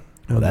go.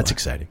 Oh, that's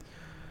exciting.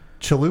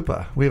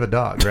 Chalupa. We have a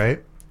dog,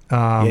 right?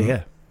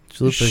 Yeah.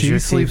 Chalupa's She your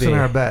sleeps TV. in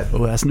our bed,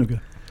 Oh, that's no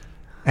good.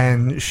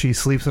 and she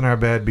sleeps in our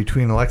bed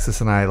between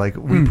Alexis and I. Like,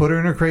 we put her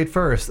in her crate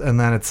first, and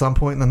then at some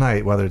point in the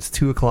night, whether it's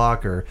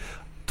 2:00 or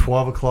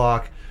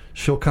 12:00,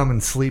 she'll come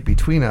and sleep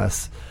between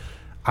us.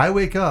 I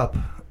wake up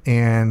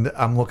and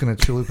I'm looking at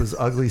Chalupa's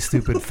ugly,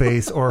 stupid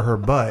face or her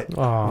butt,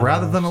 Aw.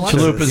 rather than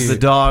Alexis. Chalupa's the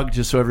dog,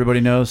 just so everybody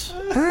knows.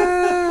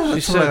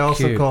 That's She's what so I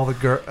also cute. call the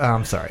girl.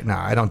 I'm sorry, no,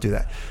 I don't do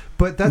that.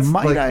 But that's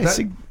Might like, I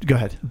that- go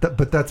ahead.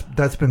 but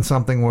that's been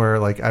something where,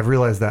 like, I've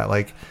realized that,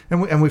 like,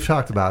 and we've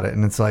talked about it,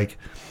 and it's like,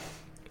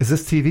 is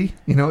this TV?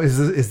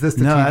 Is this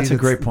the No, TV that's a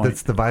great point.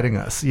 that's dividing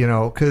us?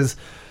 Because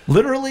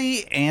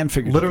Literally and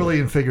figuratively. literally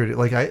and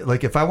figuratively,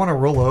 like if I want to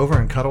roll over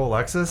and cuddle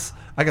Alexis,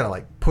 I gotta,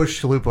 like,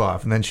 push Chalupa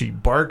off, and then she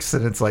barks,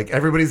 and it's like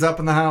everybody's up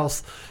in the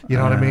house. You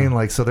know what I mean?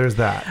 Like, so there's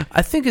that.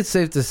 I think it's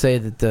safe to say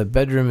that the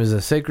bedroom is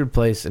a sacred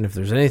place, and if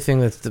there's anything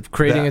that's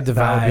creating a That would be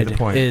divide, the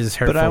point. is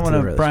hurtful But I to want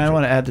the to, Brian, I relationship.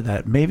 want to add to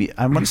that. Maybe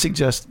I want to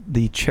suggest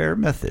the chair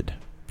method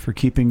for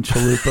keeping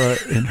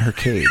Chalupa in her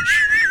cage.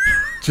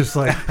 Just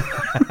like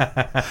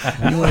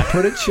You want to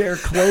put a chair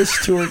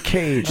close to her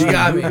cage. You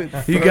got me.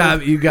 You got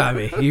me. You got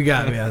me. You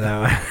got me on that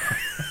one.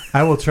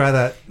 I will try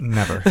that.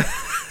 Never.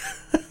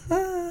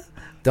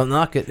 Don't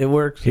knock it. It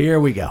works. Here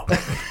we go.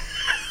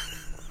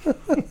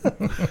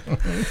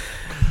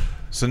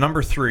 So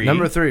number 3.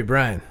 Number 3,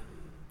 Brian.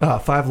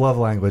 5 love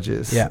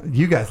languages. Yeah.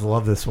 You guys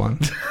love this one.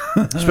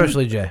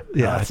 Especially Jay.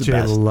 Yeah, it's the Jay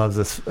best. loves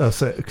this.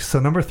 So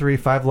number 3,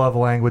 5 love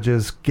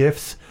languages: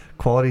 gifts,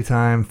 quality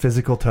time,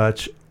 physical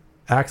touch,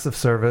 acts of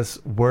service,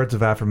 words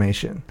of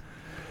affirmation.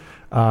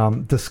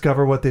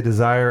 Discover what they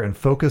desire and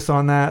focus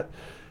on that.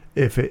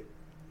 If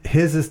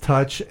his is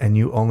touch and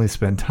you only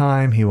spend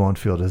time, he won't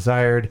feel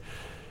desired.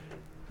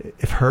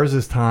 If hers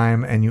is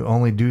time and you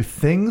only do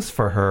things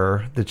for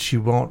her, that she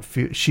won't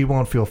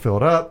feel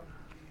filled up.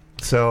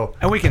 So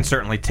And we can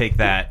certainly take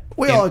that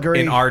We all agree.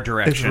 in our it's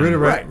direction.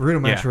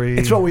 rudimentary.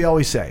 It's what we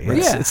always say.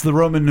 Yeah. It's the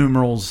Roman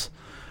numerals.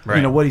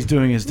 Right. What he's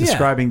doing is Yeah.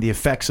 describing the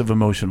effects of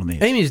emotional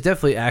needs. Amy's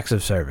definitely acts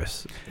of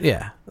service.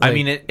 Yeah. I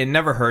mean, it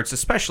never hurts,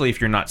 especially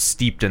if you're not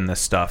steeped in this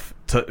stuff.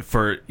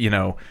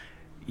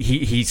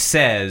 He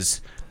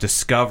says,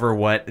 discover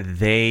what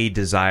they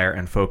desire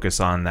and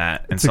focus on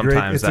that. And It's a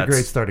sometimes that's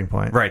great starting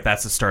point. right.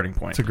 That's a starting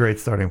point. It's a great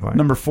starting point.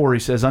 Number 4, he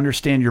says,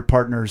 understand your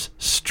partner's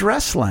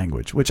stress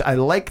language, which I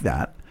like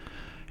that.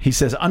 He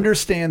says,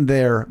 understand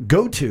their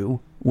go-to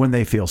when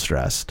they feel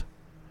stressed,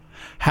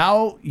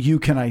 how you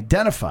can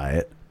identify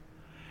it,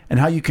 and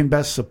how you can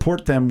best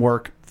support them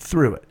work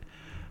through it.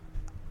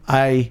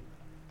 I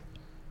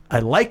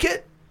like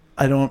it.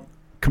 I don't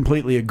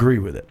completely agree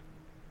with it,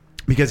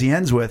 because he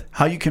ends with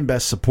how you can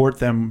best support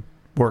them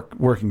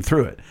working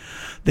through it.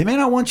 They may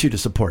not want you to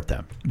support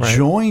them. Right.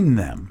 Join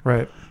them.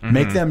 Right.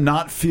 Make them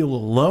not feel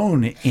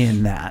alone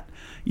in that.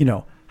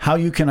 How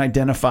you can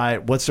identify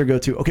what's their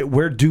go-to. Okay,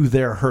 where do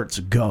their hurts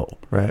go?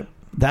 Right.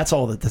 That's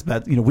all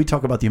that. We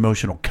talk about the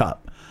emotional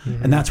cup,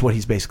 and that's what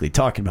he's basically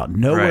talking about.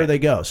 Know where they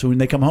go. So when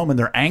they come home and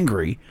they're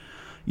angry,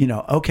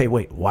 okay,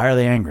 wait, why are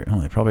they angry? Oh,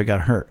 they probably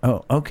got hurt.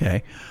 Oh,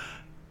 okay.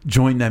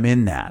 Join them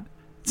in that.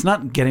 It's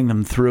not getting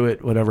them through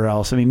it, whatever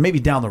else. I mean, maybe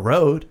down the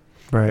road,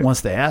 Right.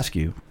 once they ask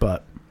you,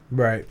 but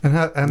Right. And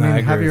I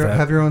agree have with that.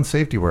 have your own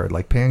safety word,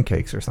 like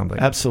pancakes or something.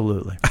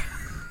 absolutely.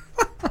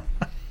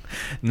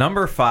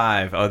 Number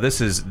 5. Oh,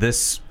 this is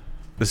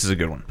a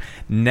good one.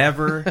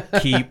 Never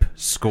keep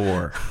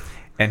score.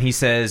 And he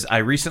says, I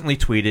recently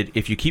tweeted,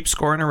 if you keep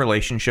score in a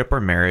relationship or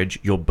marriage,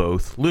 you'll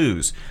both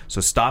lose. So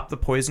stop the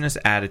poisonous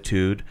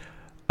attitude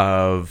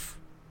of...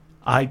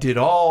 I did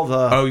all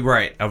the... Oh,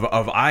 right.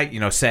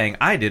 Saying,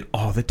 I did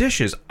all the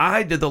dishes.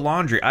 I did the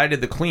laundry. I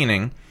did the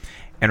cleaning.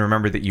 And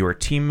remember that you are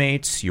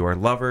teammates, you are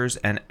lovers,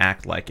 and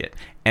act like it.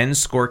 End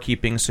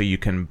scorekeeping so you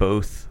can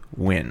both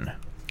win.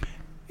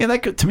 Yeah,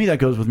 to me, that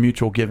goes with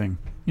mutual giving.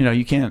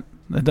 You can't...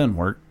 That doesn't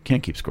work.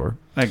 Can't keep score.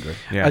 I agree.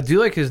 Yeah. I do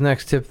like his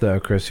next tip, though,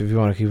 Chris, if you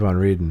want to keep on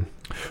reading.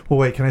 Well,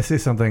 wait, can I say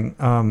something?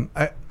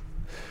 I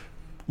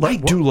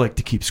do like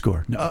to keep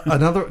score. No.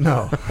 One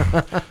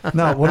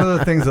of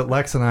the things that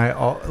Lex and I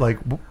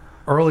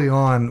early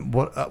on,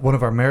 one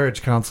of our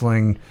marriage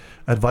counseling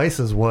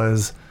advices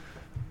was,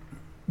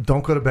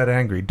 don't go to bed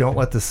angry. Don't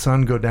let the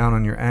sun go down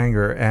on your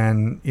anger.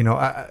 And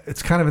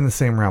it's kind of in the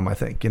same realm, I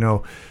think.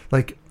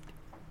 Like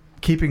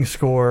keeping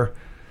score.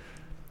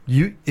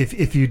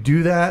 If you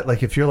do that,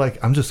 like if you're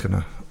like, I'm just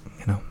gonna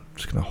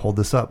hold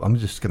this up. I'm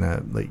just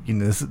gonna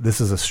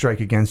this is a strike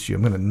against you.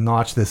 I'm gonna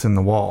notch this in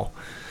the wall.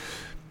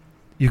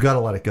 You got to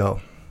let it go.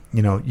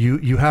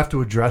 You have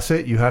to address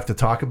it. You have to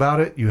talk about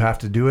it. You have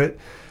to do it,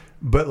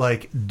 but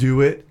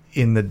do it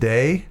in the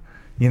day.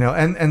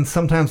 And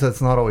sometimes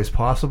that's not always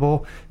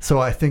possible. So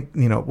I think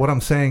what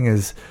I'm saying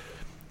is,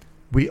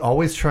 we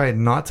always try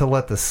not to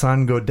let the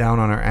sun go down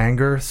on our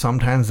anger.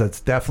 Sometimes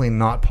that's definitely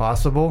not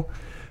possible.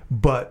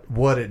 But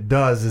what it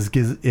does is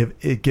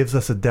it gives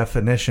us a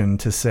definition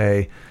to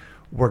say,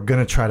 we're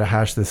going to try to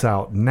hash this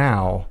out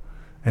now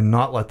and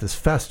not let this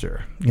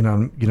fester. You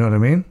know what I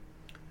mean?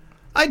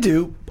 I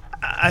do.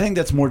 I think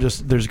that's more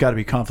just there's got to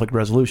be conflict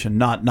resolution,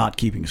 not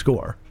keeping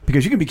score.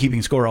 Because you can be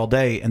keeping score all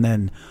day and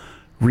then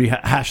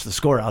rehash the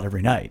score out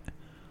every night.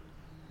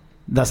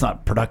 That's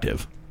not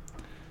productive.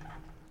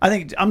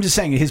 I'm just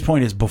saying his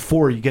point is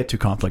before you get to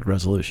conflict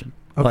resolution.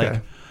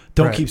 Okay.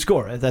 Don't Right. keep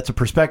score. That's a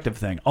perspective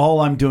thing. All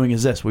I'm doing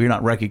is this. Well, you're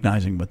not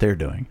recognizing what they're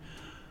doing.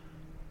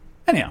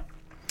 Anyhow.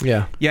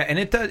 Yeah. Yeah, and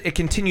it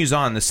continues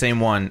on the same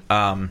one.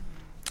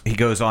 He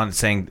goes on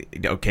saying,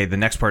 okay, the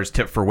next part is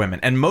tip for women.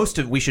 And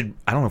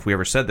I don't know if we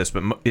ever said this,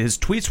 but his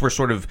tweets were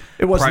sort of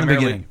It was in the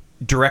primarily beginning.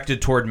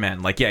 directed toward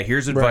men. Like, yeah,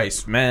 here's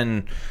advice.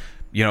 Men,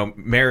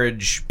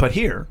 marriage. But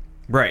here.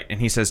 Right. And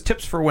he says,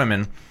 tips for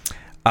women.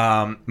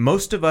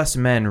 Most of us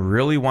men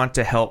really want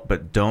to help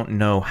but don't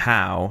know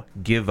how.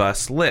 Give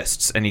us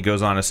lists. And he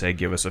goes on to say,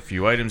 give us a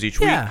few items each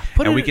week.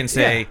 And we can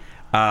say,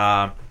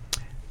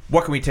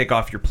 what can we take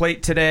off your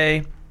plate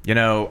today?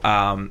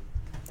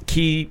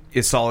 Key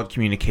is solid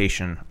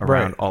communication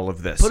around all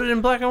of this. Put it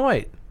in black and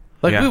white.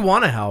 We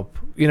want to help.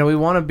 We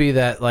want to be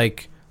that,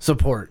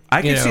 support.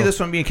 I can see this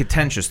one being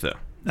contentious, though.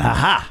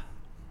 Aha.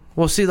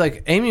 Well, see,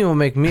 Amy will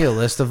make me a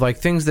list of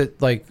things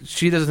that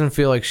she doesn't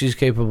feel like she's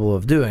capable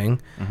of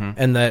doing,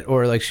 and that,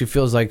 or she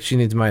feels like she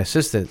needs my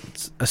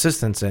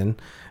assistance in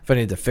if I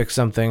need to fix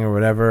something or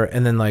whatever.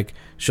 And then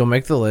she'll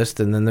make the list,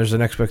 and then there's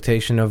an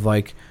expectation of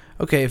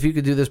okay, if you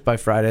could do this by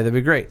Friday, that'd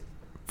be great.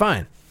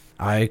 Fine,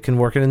 I can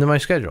work it into my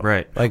schedule.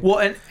 Right.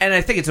 And I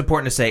think it's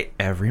important to say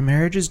every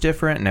marriage is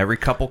different, and every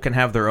couple can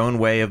have their own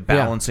way of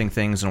balancing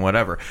things and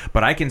whatever.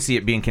 But I can see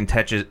it being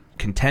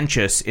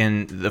contentious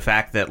in the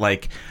fact that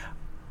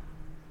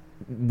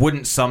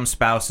wouldn't some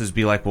spouses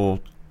be like, well,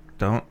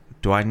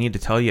 do I need to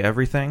tell you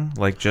everything?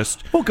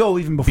 Just We'll go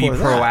even be before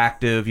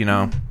that.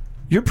 proactive,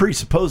 You're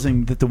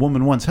presupposing that the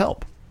woman wants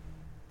help.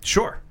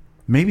 Sure.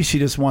 Maybe she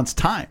just wants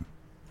time.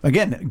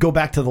 Again, go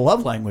back to the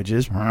love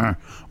languages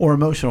or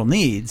emotional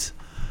needs.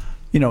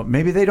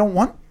 Maybe they don't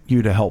want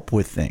you to help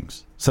with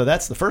things. So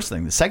that's the first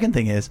thing. The second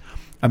thing is,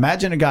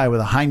 imagine a guy with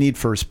a high need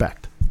for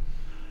respect.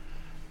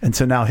 And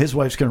so now his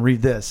wife's going to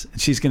read this, and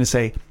she's going to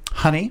say,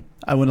 honey,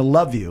 I want to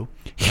love you.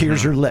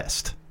 Here's your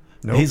list.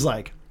 Nope. He's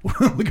like,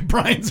 look at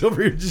Brian's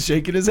over here just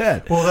shaking his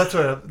head. Well, that's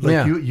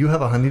right. You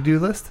have a honeydew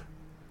list?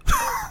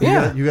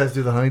 Yeah. You guys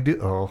do the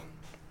honeydew? Oh.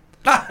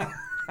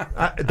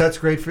 That's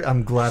great for.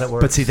 I'm glad it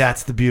works. But see,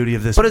 that's the beauty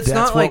of this. But it's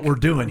that's not what we're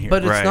doing here.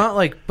 But it's Right. not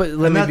But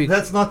let me be.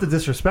 That's not to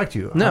disrespect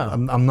you. No.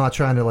 I'm not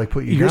trying to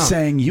put you You're down.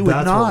 saying you would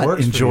That's what not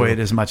works for enjoy you. it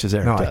as much as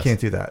Eric No, does. I can't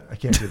do that. I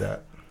can't do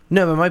that.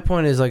 No, but my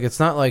point is, like,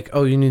 it's not like,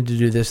 oh, you need to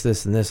do this,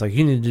 this, and this. Like,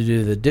 you need to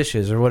do the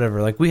dishes or whatever.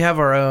 Like, we have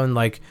our own,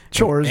 like,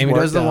 Chores Amy does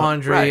worked the out.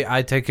 laundry. Right.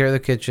 I take care of the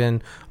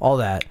kitchen, all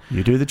that.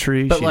 You do the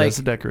tree, But, she like, does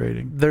the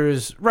decorating.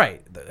 There's,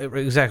 right,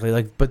 exactly.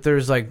 Like, but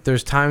there's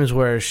times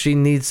where she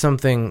needs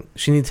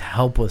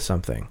help with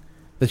something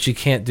that she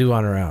can't do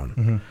on her own.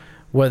 Mm-hmm.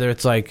 Whether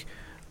it's like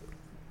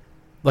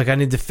I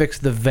need to fix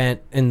the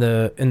vent in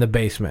the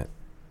basement.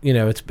 You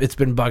know, it's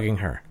been bugging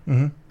her.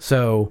 Mm-hmm.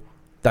 So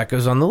that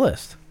goes on the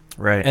list.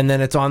 Right. And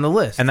then it's on the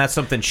list. And that's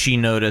something she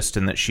noticed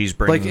and that she's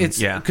bringing. Like, it's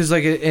because,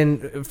 like,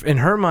 in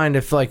her mind,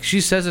 if, like, she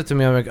says it to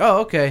me, I'm like,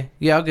 oh, okay,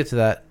 yeah, I'll get to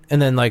that.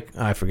 And then, like,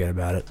 I forget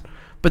about it.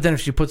 But then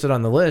if she puts it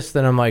on the list,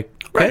 then I'm like,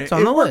 okay, it's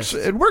on the works,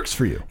 list. It works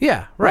for you.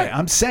 Yeah, right.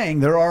 I'm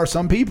saying there are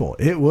some people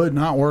it would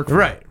not work for.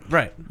 Right,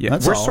 right. Yeah,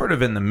 That's we're all. sort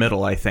of in the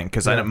middle, I think,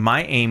 because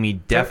my Amy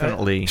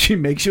definitely. She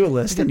makes you a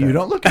list and you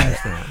don't look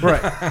at it.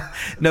 Right.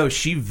 No,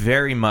 she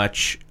very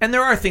much, and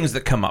there are things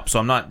that come up, so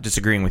I'm not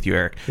disagreeing with you,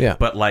 Eric. Yeah.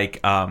 But,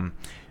 like,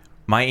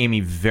 my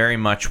Amy very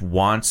much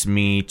wants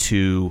me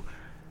to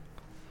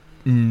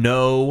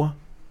know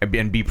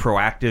and be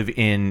proactive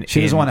in She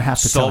doesn't want to have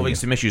to tell solving you.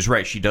 some issues.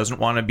 Right. She doesn't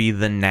want to be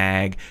the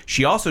nag.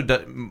 She also,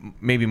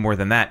 maybe more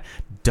than that,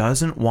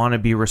 doesn't want to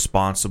be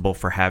responsible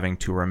for having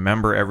to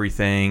remember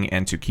everything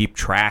and to keep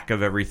track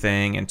of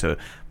everything and to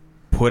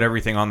put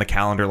everything on the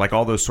calendar, like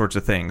all those sorts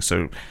of things.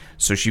 So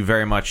she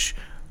very much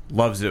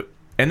loves it.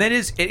 And that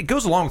is, it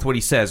goes along with what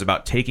he says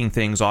about taking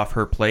things off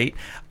her plate,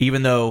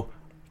 even though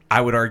I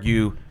would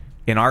argue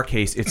in our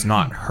case, it's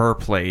not her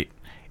plate.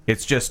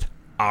 It's just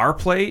our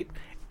plate,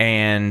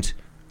 and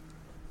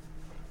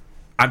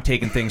I'm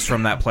taking things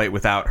from that plate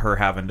without her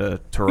having to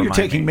remind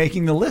You're me.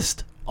 making the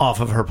list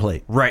off of her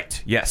plate.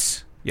 Right.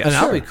 Yes. Yes. And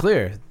I'll be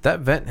clear, that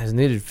vent has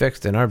needed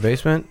fixed in our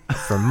basement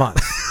for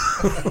months.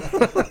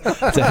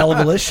 It's a hell of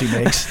a list she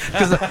makes.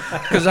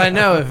 Because I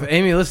know if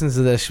Amy listens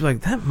to this, she'll be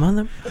like, that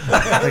mother...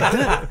 Like,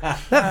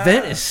 that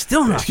vent is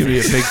still not It's going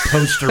to be a big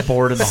poster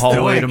board in the hallway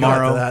Still ain't got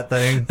tomorrow. to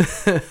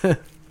that thing.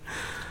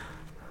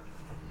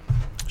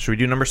 Should we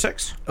do number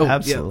 6? Oh,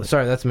 Absolutely. yeah,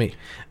 sorry, that's me.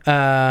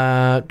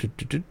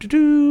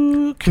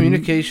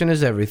 Communication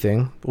is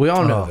everything. We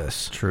all know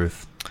this.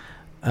 Truth.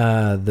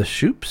 The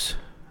Shoops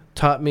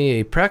taught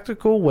me a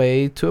practical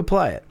way to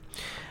apply it.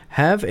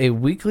 Have a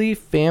weekly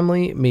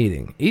family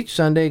meeting. Each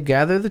Sunday,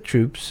 gather the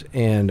troops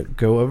and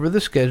go over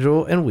the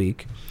schedule and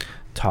week,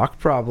 talk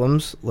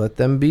problems, let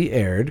them be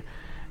aired,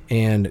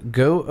 and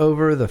go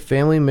over the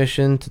family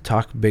mission to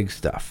talk big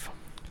stuff.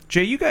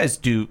 Jay, you guys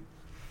do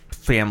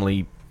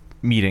family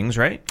meetings,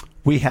 right?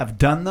 We have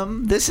done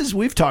them.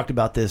 We've talked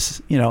about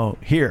this,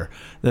 here,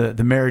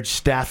 the marriage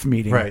staff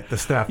meeting. Right, the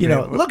staff You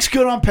know, meeting. looks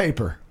good on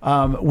paper.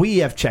 We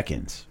have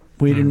check-ins.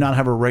 We do not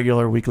have a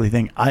regular weekly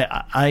thing.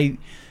 I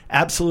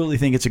absolutely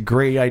think it's a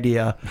great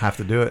idea. Have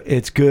to do it.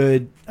 It's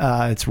good.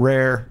 It's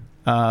rare.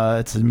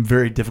 It's a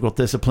very difficult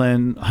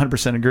discipline.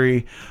 100%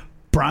 agree.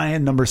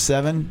 Brian, number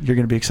 7, you're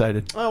going to be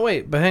excited. Oh,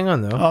 wait, but hang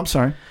on, though. Oh, I'm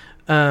sorry.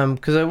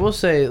 Because I will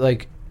say,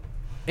 like,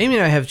 Amy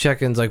and I have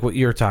check-ins like what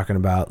you're talking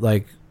about,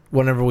 like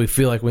whenever we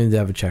feel like we need to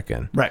have a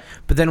check-in. Right.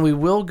 But then we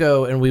will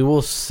go and we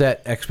will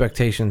set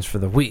expectations for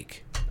the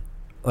week.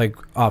 Like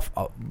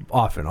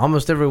often.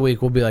 Almost every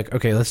week we'll be like,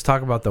 okay, let's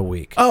talk about the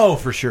week. Oh,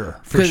 for sure.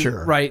 For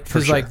sure. Right. For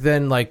Because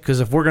sure.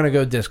 because if we're going to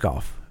go disc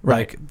golf,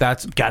 Right. like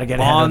that's Gotta get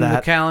ahead of on the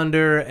that.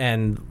 calendar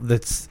and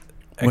that's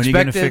When are you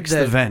going to expected fix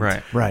the vent?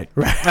 Right. Right.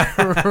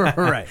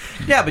 right.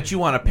 Yeah, but you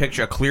want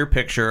a clear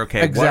picture.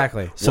 Okay,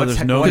 Exactly. So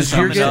there's no what's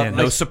coming up, misunderstanding.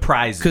 no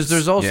surprises. Because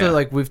there's also, Yeah.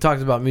 like, we've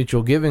talked about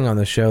mutual giving on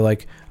the show.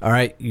 Like, all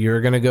right,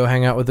 you're going to go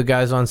hang out with the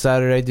guys on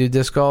Saturday, do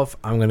disc golf.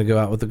 I'm going to go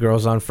out with the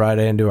girls on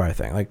Friday and do our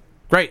thing. Like,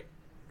 great.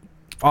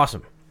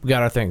 Awesome. We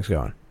got our things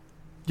going.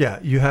 Yeah,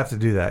 you have to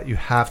do that. You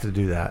have to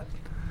do that.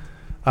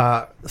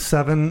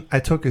 7, I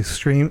took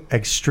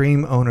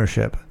extreme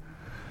ownership.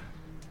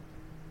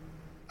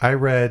 I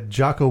read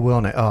Jocko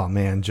Willink. Oh,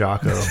 man,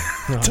 Jocko.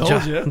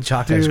 Told you.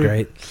 Jocko's Dude.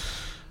 great.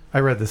 I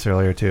read this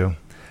earlier, too.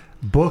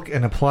 Book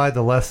and apply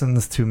the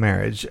lessons to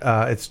marriage.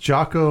 It's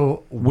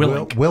Jocko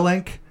Willink.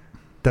 Willink.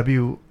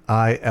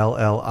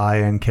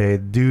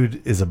 Willink.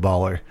 Dude is a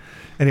baller.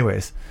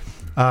 Anyways,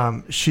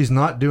 she's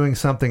not doing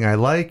something I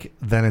like,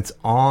 then it's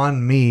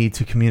on me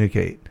to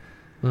communicate.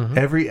 Mm-hmm.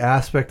 Every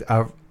aspect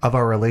of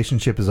our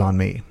relationship is on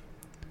me.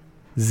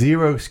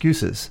 Zero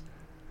excuses.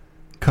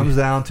 Comes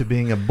down to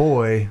being a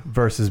boy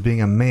versus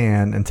being a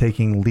man and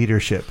taking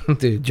leadership.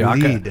 Dude, Jocko.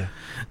 Lead.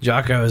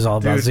 Jocko is all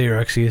about Dude.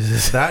 zero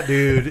excuses. That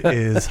dude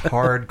is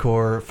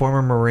hardcore.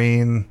 Former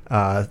Marine,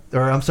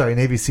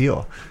 Navy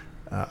SEAL.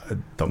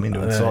 Don't mean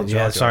to insult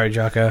yeah, Jocko. sorry,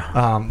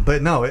 Jocko.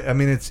 But no, I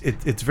mean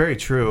it's very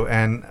true,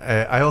 and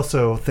I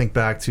also think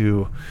back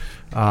to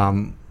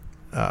one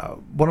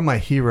of my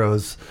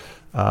heroes,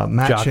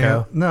 Matt Jocko?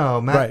 Chandler.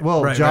 No, Matt.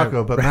 Right,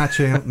 Jocko, right.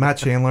 but Matt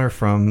Chandler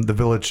from the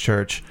Village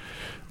Church.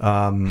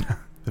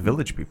 the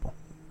village people.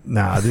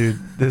 Nah, dude,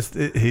 this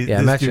Matt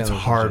dude's Chandler's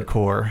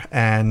hardcore,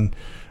 and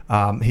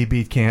he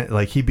beat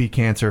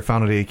cancer,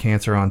 founded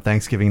cancer on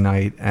Thanksgiving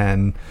night,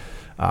 and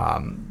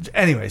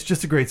anyways,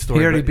 just a great story.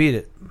 He already but- beat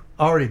it.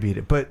 already beat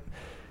it, but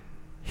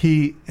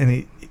he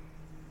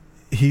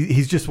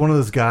he's just one of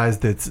those guys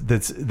that's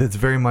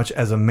very much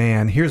as a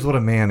man. Here's what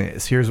a man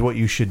is. Here's what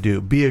you should do.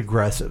 Be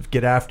aggressive.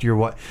 Get after your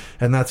what.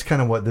 And that's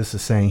kind of what this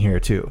is saying here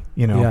too.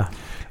 You know. Yeah.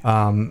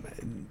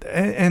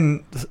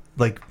 And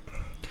like,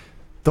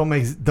 don't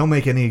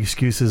make any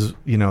excuses.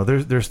 You know,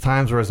 there's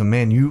times where as a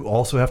man you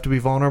also have to be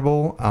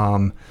vulnerable.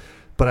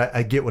 But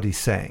I get what he's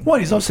saying. Well,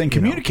 he's also saying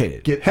communicate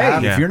it. Get hey,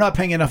 out- if you're not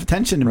paying enough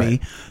attention to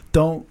me,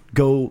 don't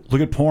go look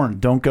at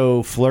porn. Don't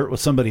go flirt with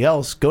somebody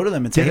else. Go to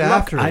them and say, Get hey,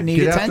 after look, it. I need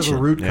Get attention. after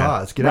the root Yeah.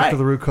 cause. Get Right. after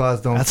the root cause.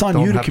 Don't. That's on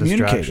don't you to have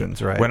communicate it.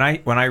 distractions, right?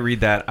 When I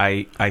read that,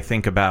 I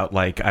think about,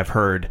 like, I've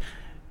heard,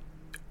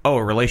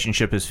 a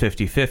relationship is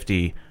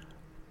 50-50,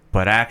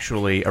 but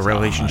actually a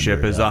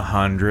relationship is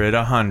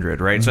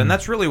 100, right? So, and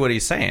that's really what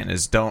he's saying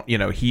is don't,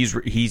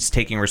 he's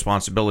taking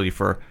responsibility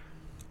for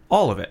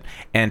all of it,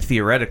 and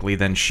theoretically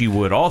then she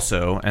would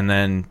also, and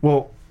then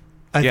Well,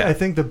 Yeah. I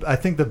think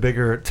the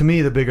bigger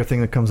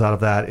thing that comes out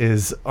of that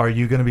is, are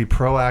you going to be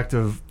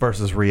proactive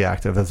versus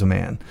reactive as a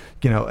man?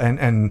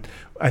 And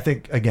I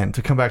think, again,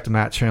 to come back to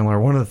Matt Chandler,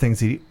 one of the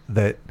things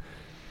that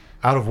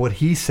out of what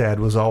he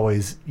said was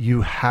always,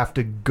 you have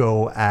to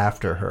go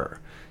after her.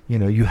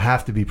 You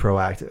have to be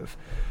proactive.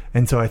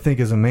 And so I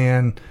think as a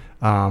man,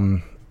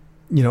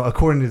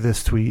 according to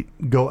this tweet,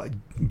 go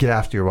get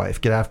after your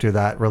wife, get after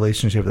that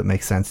relationship that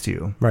makes sense to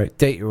you. Right.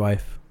 Date your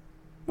wife.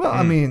 Well,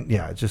 I mean,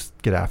 yeah, just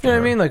get after You know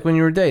her. what I mean? Like when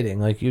you were dating,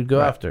 like you'd go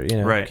Right. after,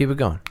 Right. keep it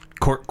going.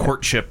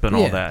 courtship and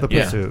all Yeah. that. The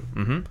Yeah. pursuit.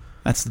 Mm-hmm.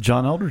 That's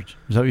John Eldridge.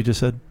 Is that what you just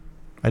said?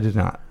 I did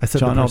not. I said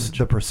John the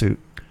Eldridge. pursuit.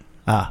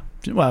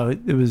 Well,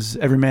 it was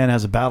every man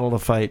has a battle to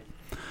fight,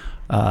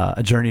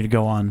 a journey to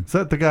go on, Is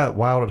that the guy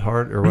Wild at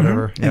Heart or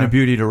whatever? and a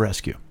beauty to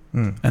rescue.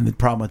 Mm. And the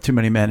problem with too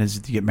many men is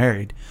you get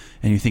married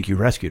and you think you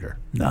rescued her.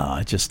 No,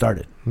 it just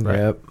started. Right.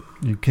 Yep.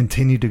 You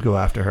continue to go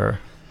after her.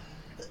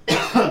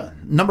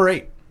 Number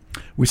 8,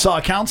 we saw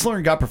a counselor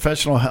and got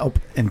professional help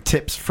and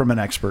tips from an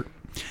expert.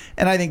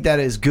 And I think that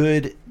is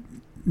good,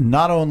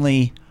 not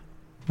only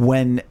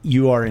when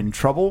you are in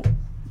trouble,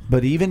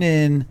 but even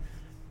in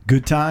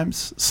good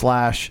times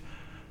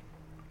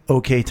 /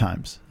 okay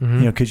times.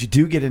 Because you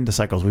do get into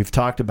cycles. We've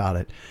talked about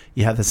it.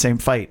 You have the same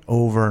fight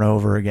over and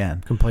over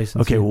again. Complacency.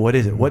 Okay, well, what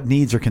is it? What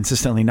needs are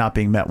consistently not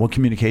being met? What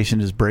communication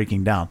is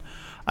breaking down?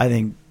 I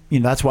think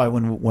that's why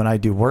when I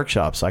do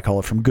workshops, I call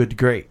it from good to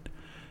great.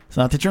 It's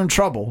not that you're in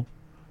trouble,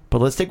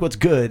 but let's take what's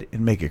good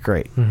and make it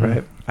great,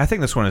 right? I think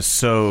this one is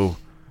so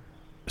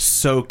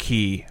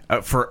key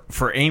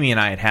for Amy and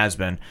I. It has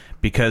been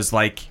because,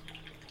 like,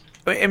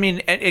 I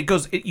mean,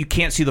 you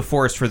can't see the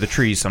forest for the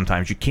trees.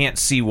 Sometimes you can't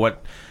see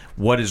what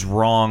is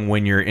wrong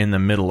when you're in the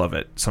middle of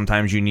it.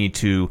 Sometimes you need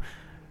to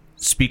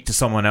speak to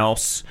someone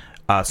else.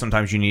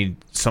 Sometimes you need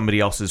somebody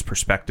else's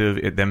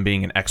perspective. Them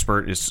being an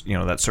expert is,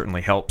 that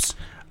certainly helps.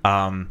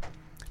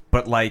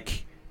 But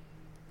like,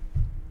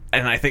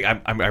 and I think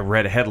I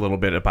read ahead a little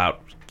bit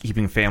about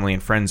keeping family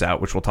and friends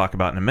out, which we'll talk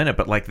about in a minute.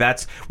 But like,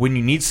 that's when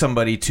you need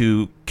somebody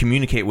to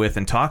communicate with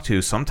and talk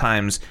to.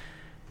 Sometimes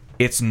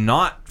it's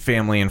not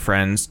family and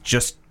friends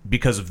just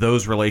because of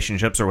those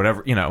relationships or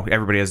whatever.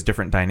 Everybody has a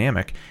different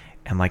dynamic,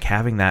 and like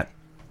having that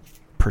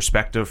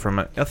perspective from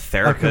a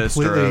therapist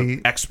or completely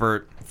an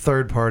expert.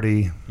 Third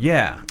party.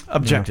 Yeah,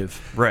 Objective.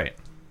 right.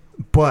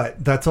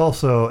 But that's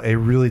also a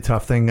really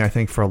tough thing, I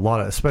think, for a lot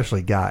of,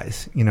 especially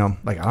guys. Like,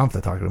 I don't have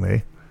to talk to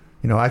me.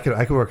 I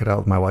could work it out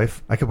with my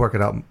wife. I could work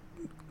it out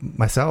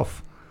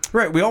myself.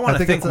 Right. We all want I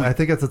to think think. I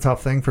think it's a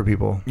tough thing for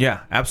people. Yeah,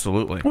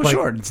 absolutely. Well, Like-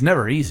 sure, it's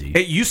never easy.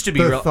 It used to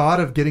be The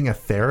thought of getting a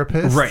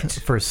therapist, Right.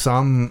 for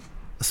some,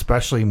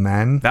 especially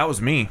men. That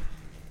was me.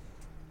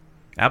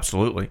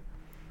 Absolutely.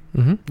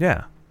 Mm-hmm.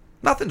 Yeah.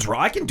 Nothing's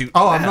wrong. I can do.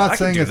 Oh, I'm that. not I can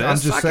saying do it's- I'm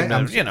this. just I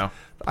can, saying-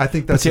 I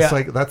think that's But just yeah.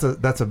 like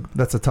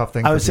that's a tough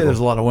thing. I for would say people. there's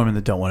a lot of women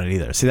that don't want it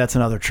either. See, that's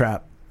another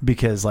trap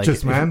because, like,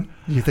 just if- men.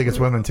 You think it's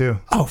women too?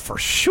 Oh, for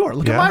sure.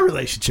 Look Yeah? at my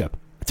relationship.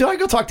 Dude, I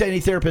go talk to any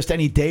therapist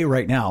any day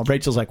right now.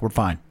 Rachel's like, we're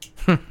fine.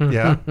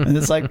 Yeah. And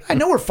it's like, I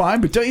know we're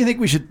fine, but don't you think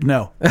we should?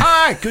 No. All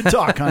right, good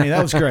talk, honey.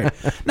 That was great.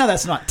 Now,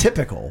 that's not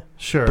typical.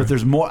 Sure. But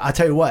there's more. I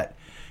tell you what,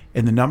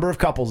 in the number of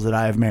couples that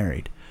I have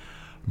married,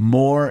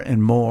 more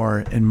and more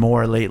and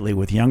more lately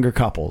with younger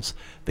couples,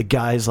 the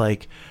guy's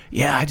like,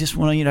 yeah, I just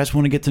want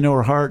to, get to know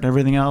her heart and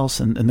everything else.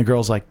 And the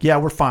girl's like, yeah,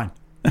 we're fine.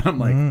 And I'm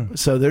like,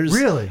 so there's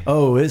Really?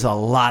 Oh, there's a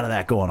lot of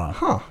that going on.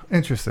 Huh.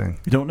 Interesting.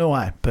 You don't know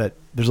why, but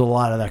there's a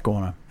lot of that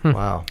going on.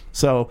 Wow.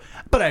 So,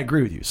 but I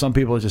agree with you. Some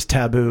people are just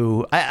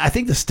taboo. I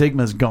think the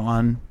stigma's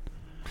gone.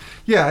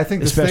 Yeah, I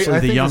think Especially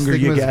the younger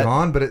you stigma's get.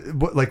 gone,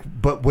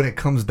 but when it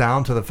comes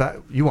down to the fact,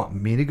 you want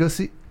me to go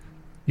see,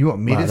 you want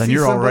me Well, to then see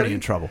you're somebody? already in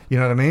trouble. You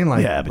know what I mean?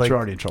 Like, Yeah, but like, you're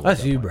already in trouble. That's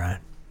at that you, point.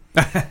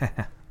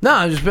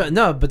 Brian.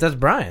 No, but that's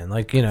Brian.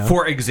 Like,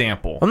 For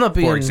example. I'm not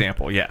being- For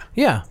example, yeah.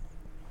 yeah.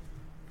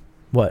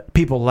 What?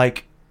 People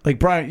like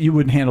Brian, you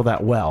wouldn't handle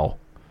that well.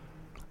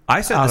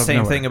 I said Out the of same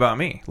nowhere. thing about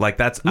me. Like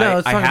that's No, I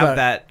let's talk have about-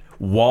 that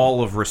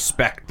wall of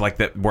respect, like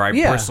that where I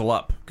Yeah. bristle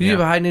up. Because you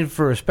have a high need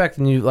for respect,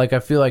 and I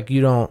feel like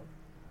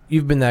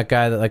you've been that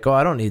guy that like, oh,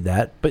 I don't need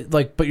that,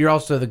 but you're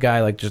also the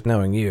guy like just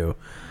knowing you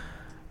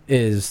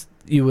is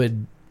you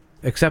would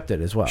accept it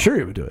as well. Sure,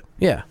 you would do it.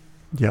 Yeah.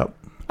 Yep.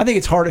 I think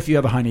it's hard if you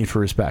have a high need for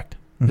respect,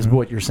 is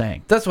what you're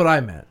saying. That's what I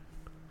meant.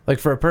 Like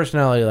for a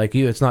personality like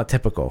you, it's not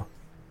typical.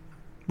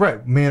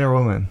 Right, man or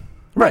woman.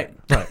 Right.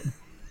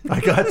 I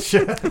got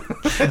you.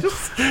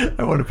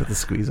 I want to put the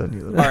squeeze on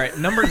you. All right,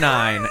 number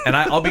 9, and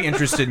I'll be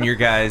interested in your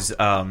guys.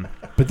 But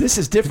this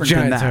is different than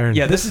Giant that. turn.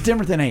 Yeah, this is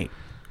different than 8.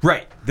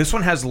 Right, this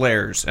one has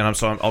layers, and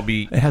I'll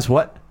be It has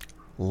what?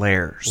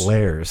 layers.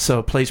 Layers. So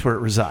a place where it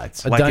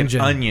resides. Like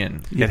dungeon. an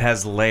onion, it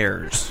has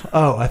layers.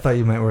 Oh, I thought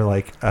you meant we're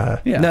like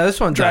Yeah. No, this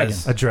one Dragon.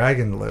 does. a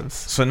dragon lives.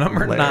 So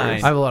number Layers.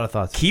 9. I have a lot of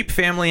thoughts. Keep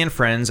family and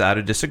friends out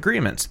of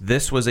disagreements.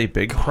 This was a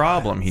big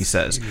problem, he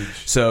says.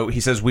 So he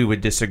says we would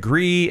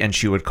disagree, and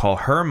she would call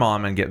her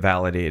mom and get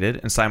validated,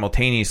 and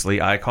simultaneously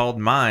I called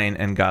mine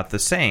and got the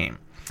same.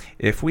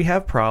 If we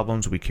have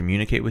problems, we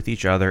communicate with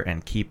each other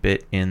and keep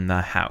it in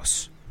the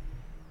house.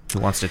 Who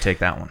wants to take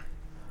that one?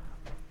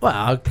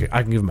 Well,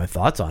 I can give my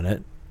thoughts on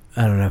it.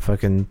 I don't know if I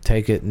can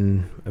take it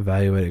and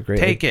evaluate it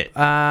greatly. Take it.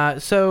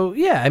 So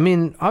yeah, I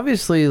mean,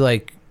 obviously,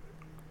 like,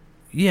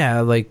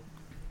 yeah, like,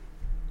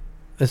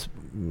 it's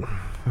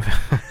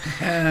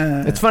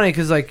it's funny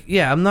because, like,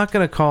 yeah, I'm not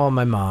gonna call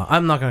my mom.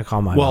 I'm not gonna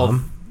call my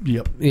mom.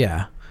 Yep.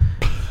 Yeah,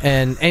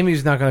 and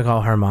Amy's not gonna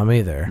call her mom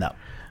either. No.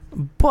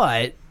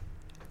 But,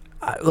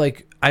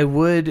 I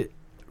would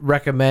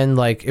recommend,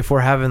 like, if we're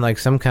having like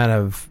some kind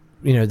of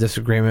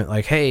disagreement,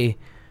 like, hey,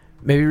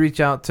 maybe reach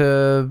out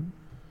to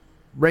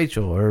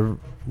Rachel or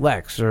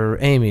Lex or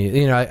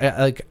Amy, I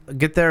like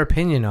get their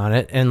opinion on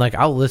it, and like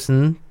I'll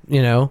listen,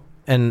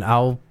 and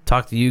I'll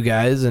talk to you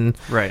guys and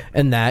Right.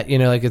 and that,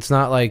 like it's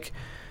not like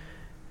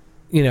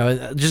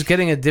just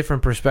getting a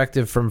different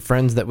perspective from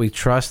friends that we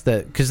trust,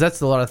 that because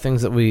that's a lot of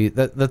things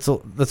that that's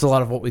a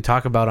lot of what we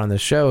talk about on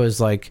this show is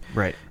like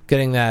Right.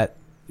 getting that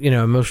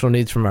emotional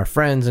needs from our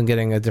friends and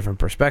getting a different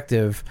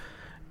perspective,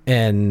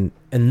 and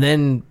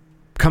then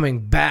coming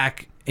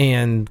back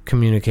and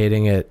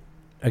communicating it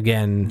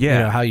again,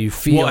 Yeah. how you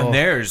feel. Well, and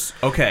there's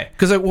okay.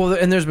 Because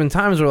and there's been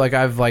times where like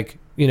I've like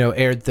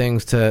aired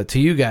things to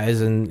you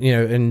guys, and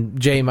and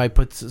Jay might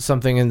put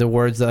something into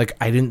words that like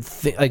I didn't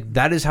think, like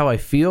that is how I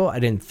feel. I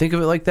didn't think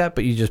of it like that,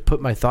 but you just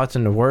put my thoughts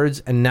into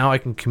words, and now I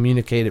can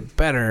communicate it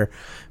better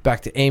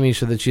back to Amy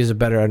so that she has a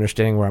better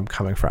understanding where I'm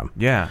coming from.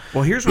 Yeah.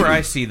 Well, here's where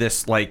I see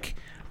this like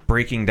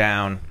breaking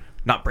down.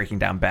 Not breaking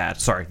down bad.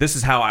 Sorry. This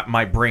is how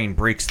my brain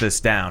breaks this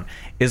down.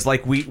 Is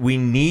like we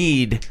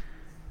need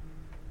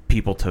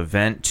people to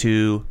vent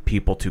to,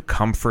 people to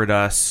comfort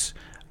us.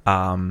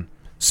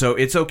 So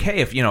it's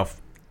okay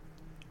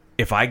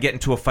if I get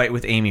into a fight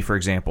with Amy, for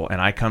example, and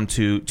I come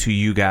to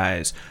you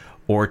guys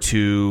or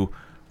to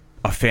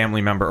a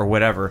family member or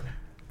whatever,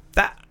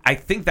 that I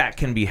think that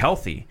can be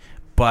healthy.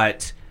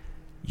 But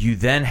you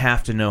then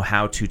have to know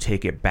how to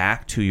take it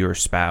back to your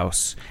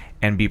spouse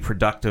and be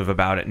productive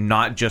about it,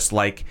 not just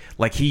like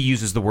he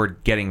uses the word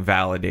getting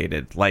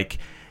validated. Like,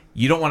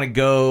 you don't want to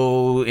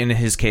go, in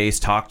his case,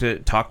 talk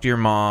to your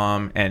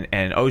mom and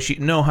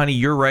no, honey,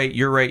 you're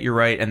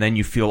right, and then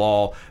you feel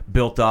all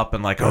built up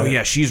and like, oh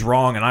yeah, she's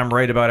wrong and I'm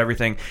right about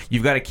everything.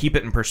 You've got to keep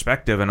it in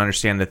perspective and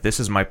understand that this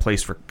is my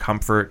place for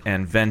comfort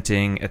and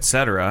venting,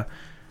 etc.,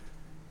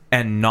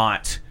 and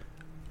not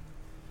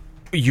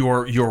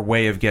your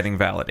way of getting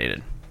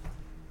validated.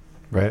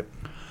 Right.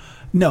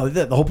 No,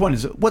 the whole point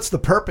is, what's the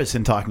purpose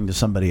in talking to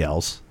somebody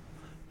else?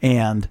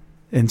 And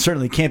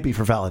certainly can't be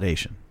for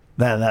validation.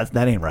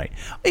 That ain't right.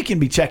 It can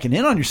be checking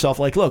in on yourself,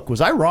 like, look,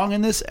 was I wrong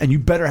in this? And you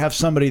better have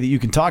somebody that you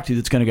can talk to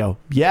that's going to go,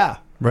 yeah,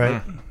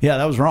 Right. yeah,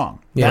 that was wrong.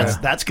 Yeah.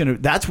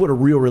 That's what a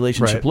real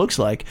relationship Right. looks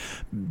like.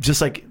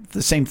 Just like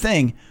the same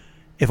thing.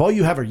 If all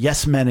you have are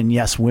yes men and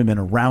yes women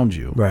around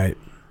you, Right.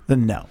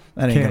 then no,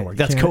 that ain't going to work.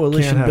 That's can't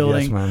coalition have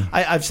building. yes men.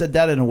 I've said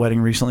that in a wedding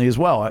recently as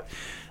well.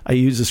 I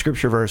use a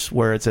scripture verse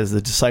where it says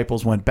the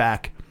disciples went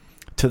back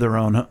to their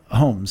own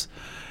homes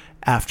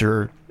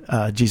after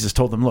Jesus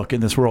told them, look, in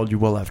this world you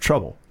will have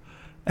trouble.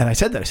 And I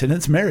said that. I said, in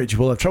this marriage you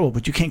will have trouble,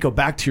 but you can't go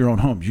back to your own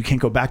homes. You can't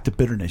go back to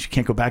bitterness. You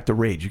can't go back to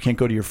rage. You can't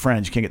go to your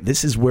friends. You can't get,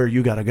 this is where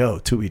you got to go,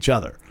 to each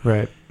other.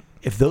 Right.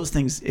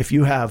 If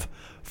you have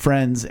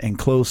friends and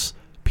close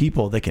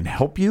people that can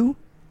help you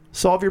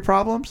solve your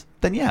problems,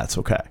 then yeah, it's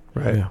okay.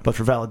 Right. Yeah. But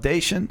for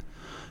validation,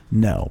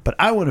 no. But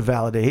I want to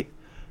validate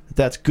that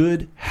that's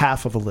good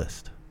half of a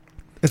list.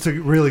 It's a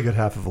really good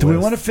half of a Do list.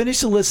 we want to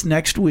finish the list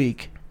next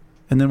week,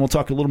 and then we'll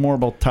talk a little more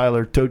about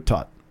Tyler Toad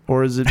Tot?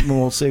 Or is it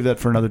we'll save that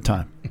for another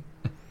time?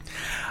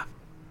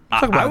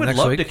 Talk about I it would next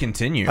love week. to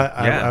continue.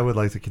 I would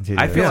like to continue.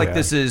 I feel that. like Yeah.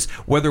 this is,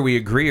 whether we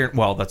agree or,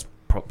 well, that's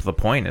the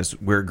point, is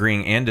we're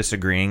agreeing and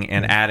disagreeing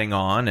and adding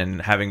on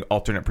and having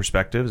alternate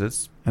perspectives.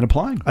 It's And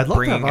applying. I'd love to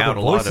bringing have out other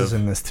a lot voices of-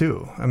 in this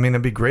too. I mean,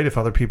 it'd be great if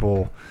other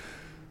people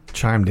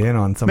chimed in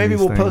on some. Maybe of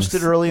these we'll post it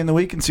things. early in the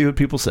week and see what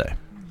people say.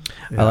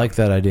 Yeah. I like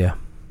that idea.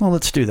 Well,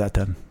 let's do that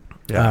then.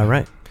 Yeah. All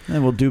right.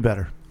 And we'll do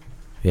better.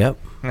 Yep.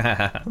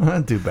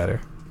 Do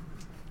better.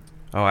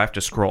 Oh, I have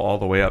to scroll all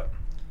the way up.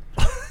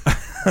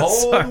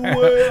 All the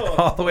way up.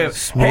 All the way up.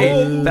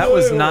 Hey, that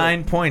was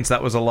 9 points.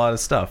 That was a lot of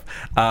stuff.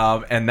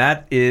 And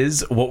that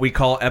is what we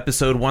call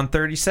episode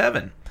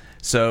 137.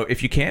 So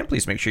if you can,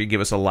 please make sure you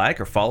give us a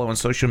like or follow on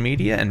social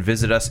media and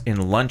visit us in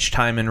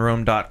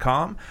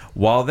lunchtimeinrome.com.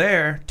 While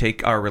there,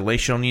 take our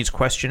relational needs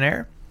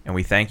questionnaire. And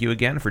we thank you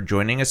again for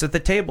joining us at the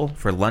table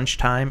for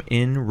Lunchtime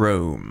in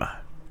Rome.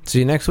 See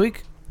you next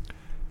week.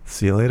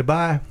 See you later.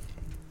 Bye.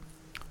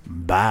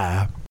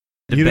 Bye.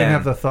 You didn't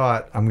have the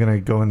thought, I'm going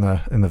to go in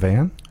the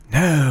van?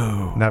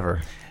 No.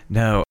 Never.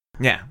 No.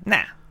 Yeah.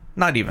 Nah.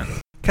 Not even.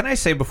 Can I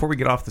say, before we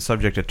get off the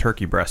subject of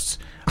turkey breasts,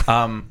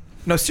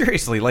 no,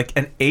 seriously, like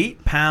an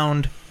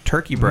 8-pound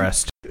turkey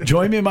breast.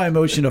 Join me in my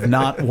emotion of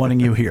not wanting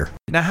you here.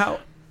 Now,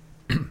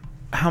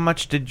 how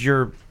much did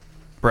your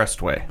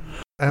breast weigh?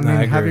 I mean,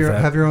 I agree with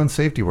that. have your own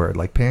safety word,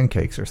 like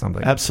pancakes or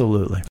something.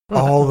 Absolutely.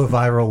 All the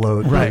viral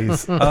load,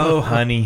 please. Oh, honey.